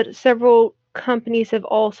times, but several companies have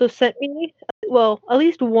also sent me, well, at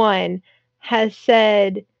least one has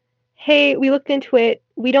said, "Hey, we looked into it.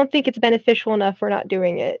 We don't think it's beneficial enough. We're not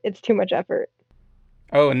doing it. It's too much effort."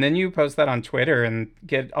 oh, and then you post that on Twitter and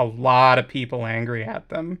get a lot of people angry at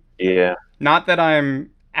them. Yeah. Not that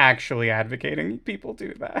I'm actually advocating people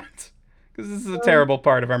do that, because this is a Um, terrible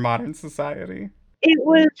part of our modern society.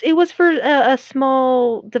 it was for a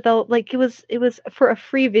small like it was for a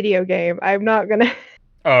free video game. I'm not gonna.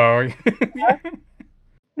 Oh, yeah.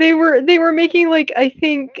 They were making like I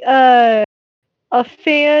think a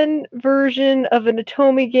fan version of an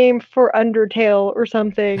Atomi game for Undertale or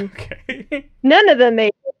something. Okay. None of them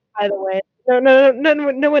made it, by the way.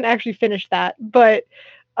 No one actually finished that. But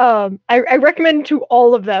I recommend to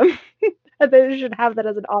all of them that they should have that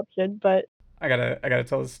as an option. But I gotta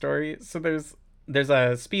tell this story. So there's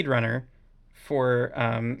a speedrunner for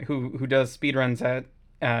who does speedruns at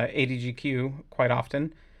ADGQ quite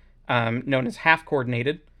often, known as Half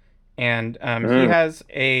Coordinated, and he Mm. has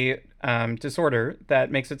a disorder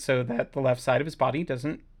that makes it so that the left side of his body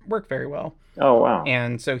doesn't work very well, Oh, wow.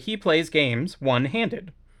 and so he plays games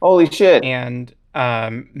one-handed. Holy shit. And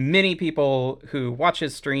many people who watch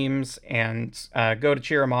his streams and go to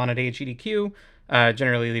cheer him on at AGDQ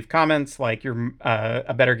generally leave comments like you're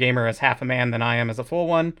a better gamer as half a man than I am as a full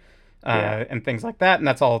one, Yeah. and things like that. And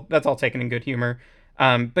that's all taken in good humor.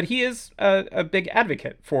 But he is a big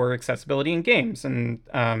advocate for accessibility in games, and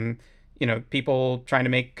people trying to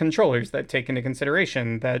make controllers that take into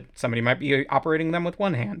consideration that somebody might be operating them with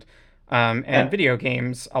one hand. And Yeah. video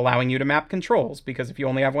games allowing you to map controls, because if you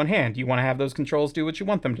only have one hand, you want to have those controls do what you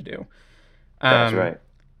want them to do. That's Um, right.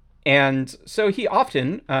 and so he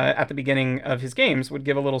often, at the beginning of his games, would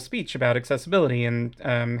give a little speech about accessibility and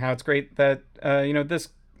how it's great that this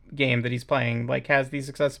game that he's playing like has these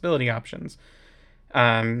accessibility options.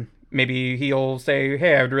 Maybe he'll say,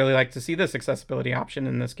 "Hey, I would really like to see this accessibility option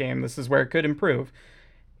in this game. This is where it could improve."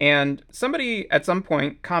 And somebody at some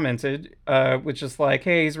point commented, which is like,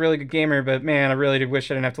 "Hey, he's a really good gamer, but man, I really did wish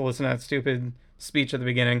I didn't have to listen to that stupid speech at the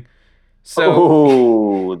beginning." So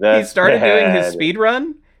Oh, he that's started doing his bad. speed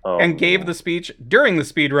run Oh, and gave the no. speech during the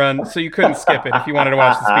speed run, so you couldn't skip it if you wanted to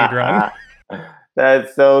watch the speed run.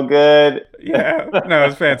 That's so good. Yeah, no,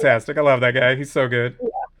 it's fantastic. I love that guy. He's so good.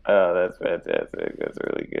 Oh, that's fantastic. That's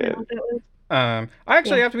really no, good. that was I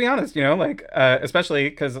actually yeah. have to be honest, like, especially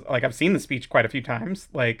because like I've seen the speech quite a few times.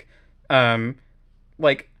 Like I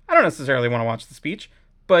don't necessarily want to watch the speech,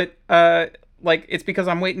 but like it's because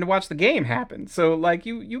I'm waiting to watch the game happen. So like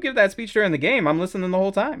you give that speech during the game, I'm listening the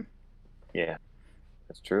whole time. Yeah,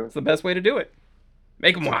 that's true. It's the best way to do it.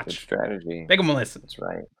 Make them It's a good watch. strategy. Make them listen. That's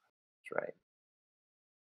right. That's right.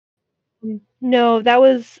 No,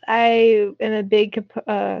 I am a big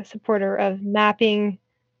supporter of mapping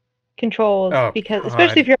controls Oh because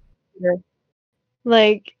especially God. if you're a computer,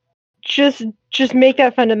 like just make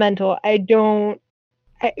that fundamental. I Granted,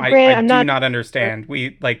 I'm do not. not understand.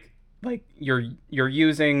 We like you're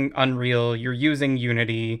using Unreal, you're using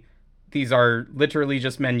Unity. These are literally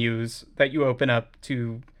just menus that you open up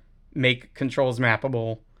to make controls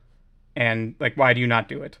mappable. And like, why do you not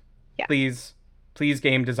do it? Yeah. Please,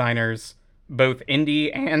 game designers, both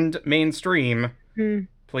indie and mainstream, Hmm.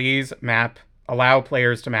 please allow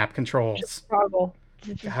players to map Just controls. struggle.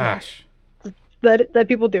 Gosh, Let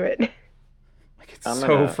people do it. like it's I'm so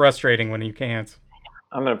gonna frustrating when you can't.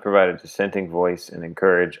 I'm gonna provide a dissenting voice and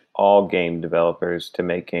encourage all game developers to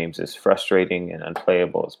make games as frustrating and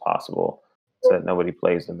unplayable as possible, so that nobody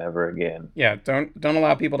plays them ever again. Yeah, don't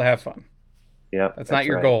allow people to have fun. Yep, That's not that's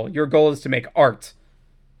your right. goal. Your goal is to make art.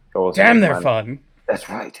 Goals to Damn, make they're money. fun. That's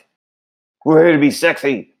right. We're here to be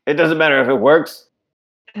sexy. It doesn't matter if it works.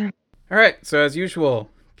 All right, so as usual,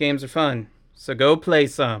 games are fun. So go play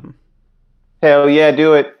some. Hell yeah,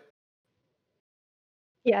 do it.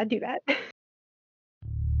 Yeah, do that.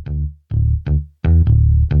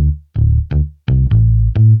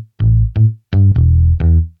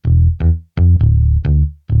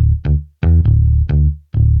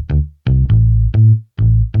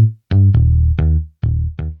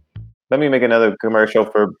 Let me make another commercial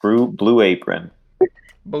for Blue Apron.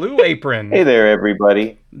 Blue Apron. Hey there,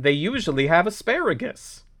 everybody. They usually have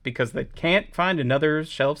asparagus because they can't find another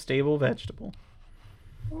shelf-stable vegetable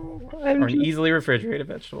or an easily refrigerated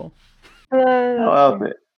vegetable.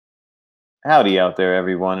 Howdy out there,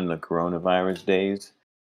 everyone, in the coronavirus days.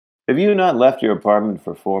 Have you not left your apartment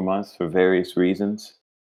for 4 months for various reasons?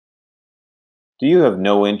 Do you have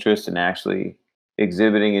no interest in actually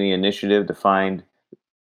exhibiting any initiative to find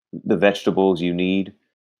the vegetables you need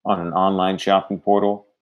on an online shopping portal?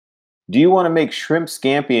 Do you want to make shrimp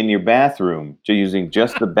scampi in your bathroom using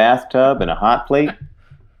just the bathtub and a hot plate?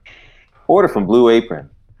 Order from Blue Apron,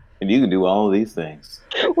 and you can do all of these things.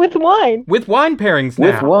 With wine. With wine pairings now.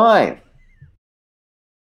 With wine.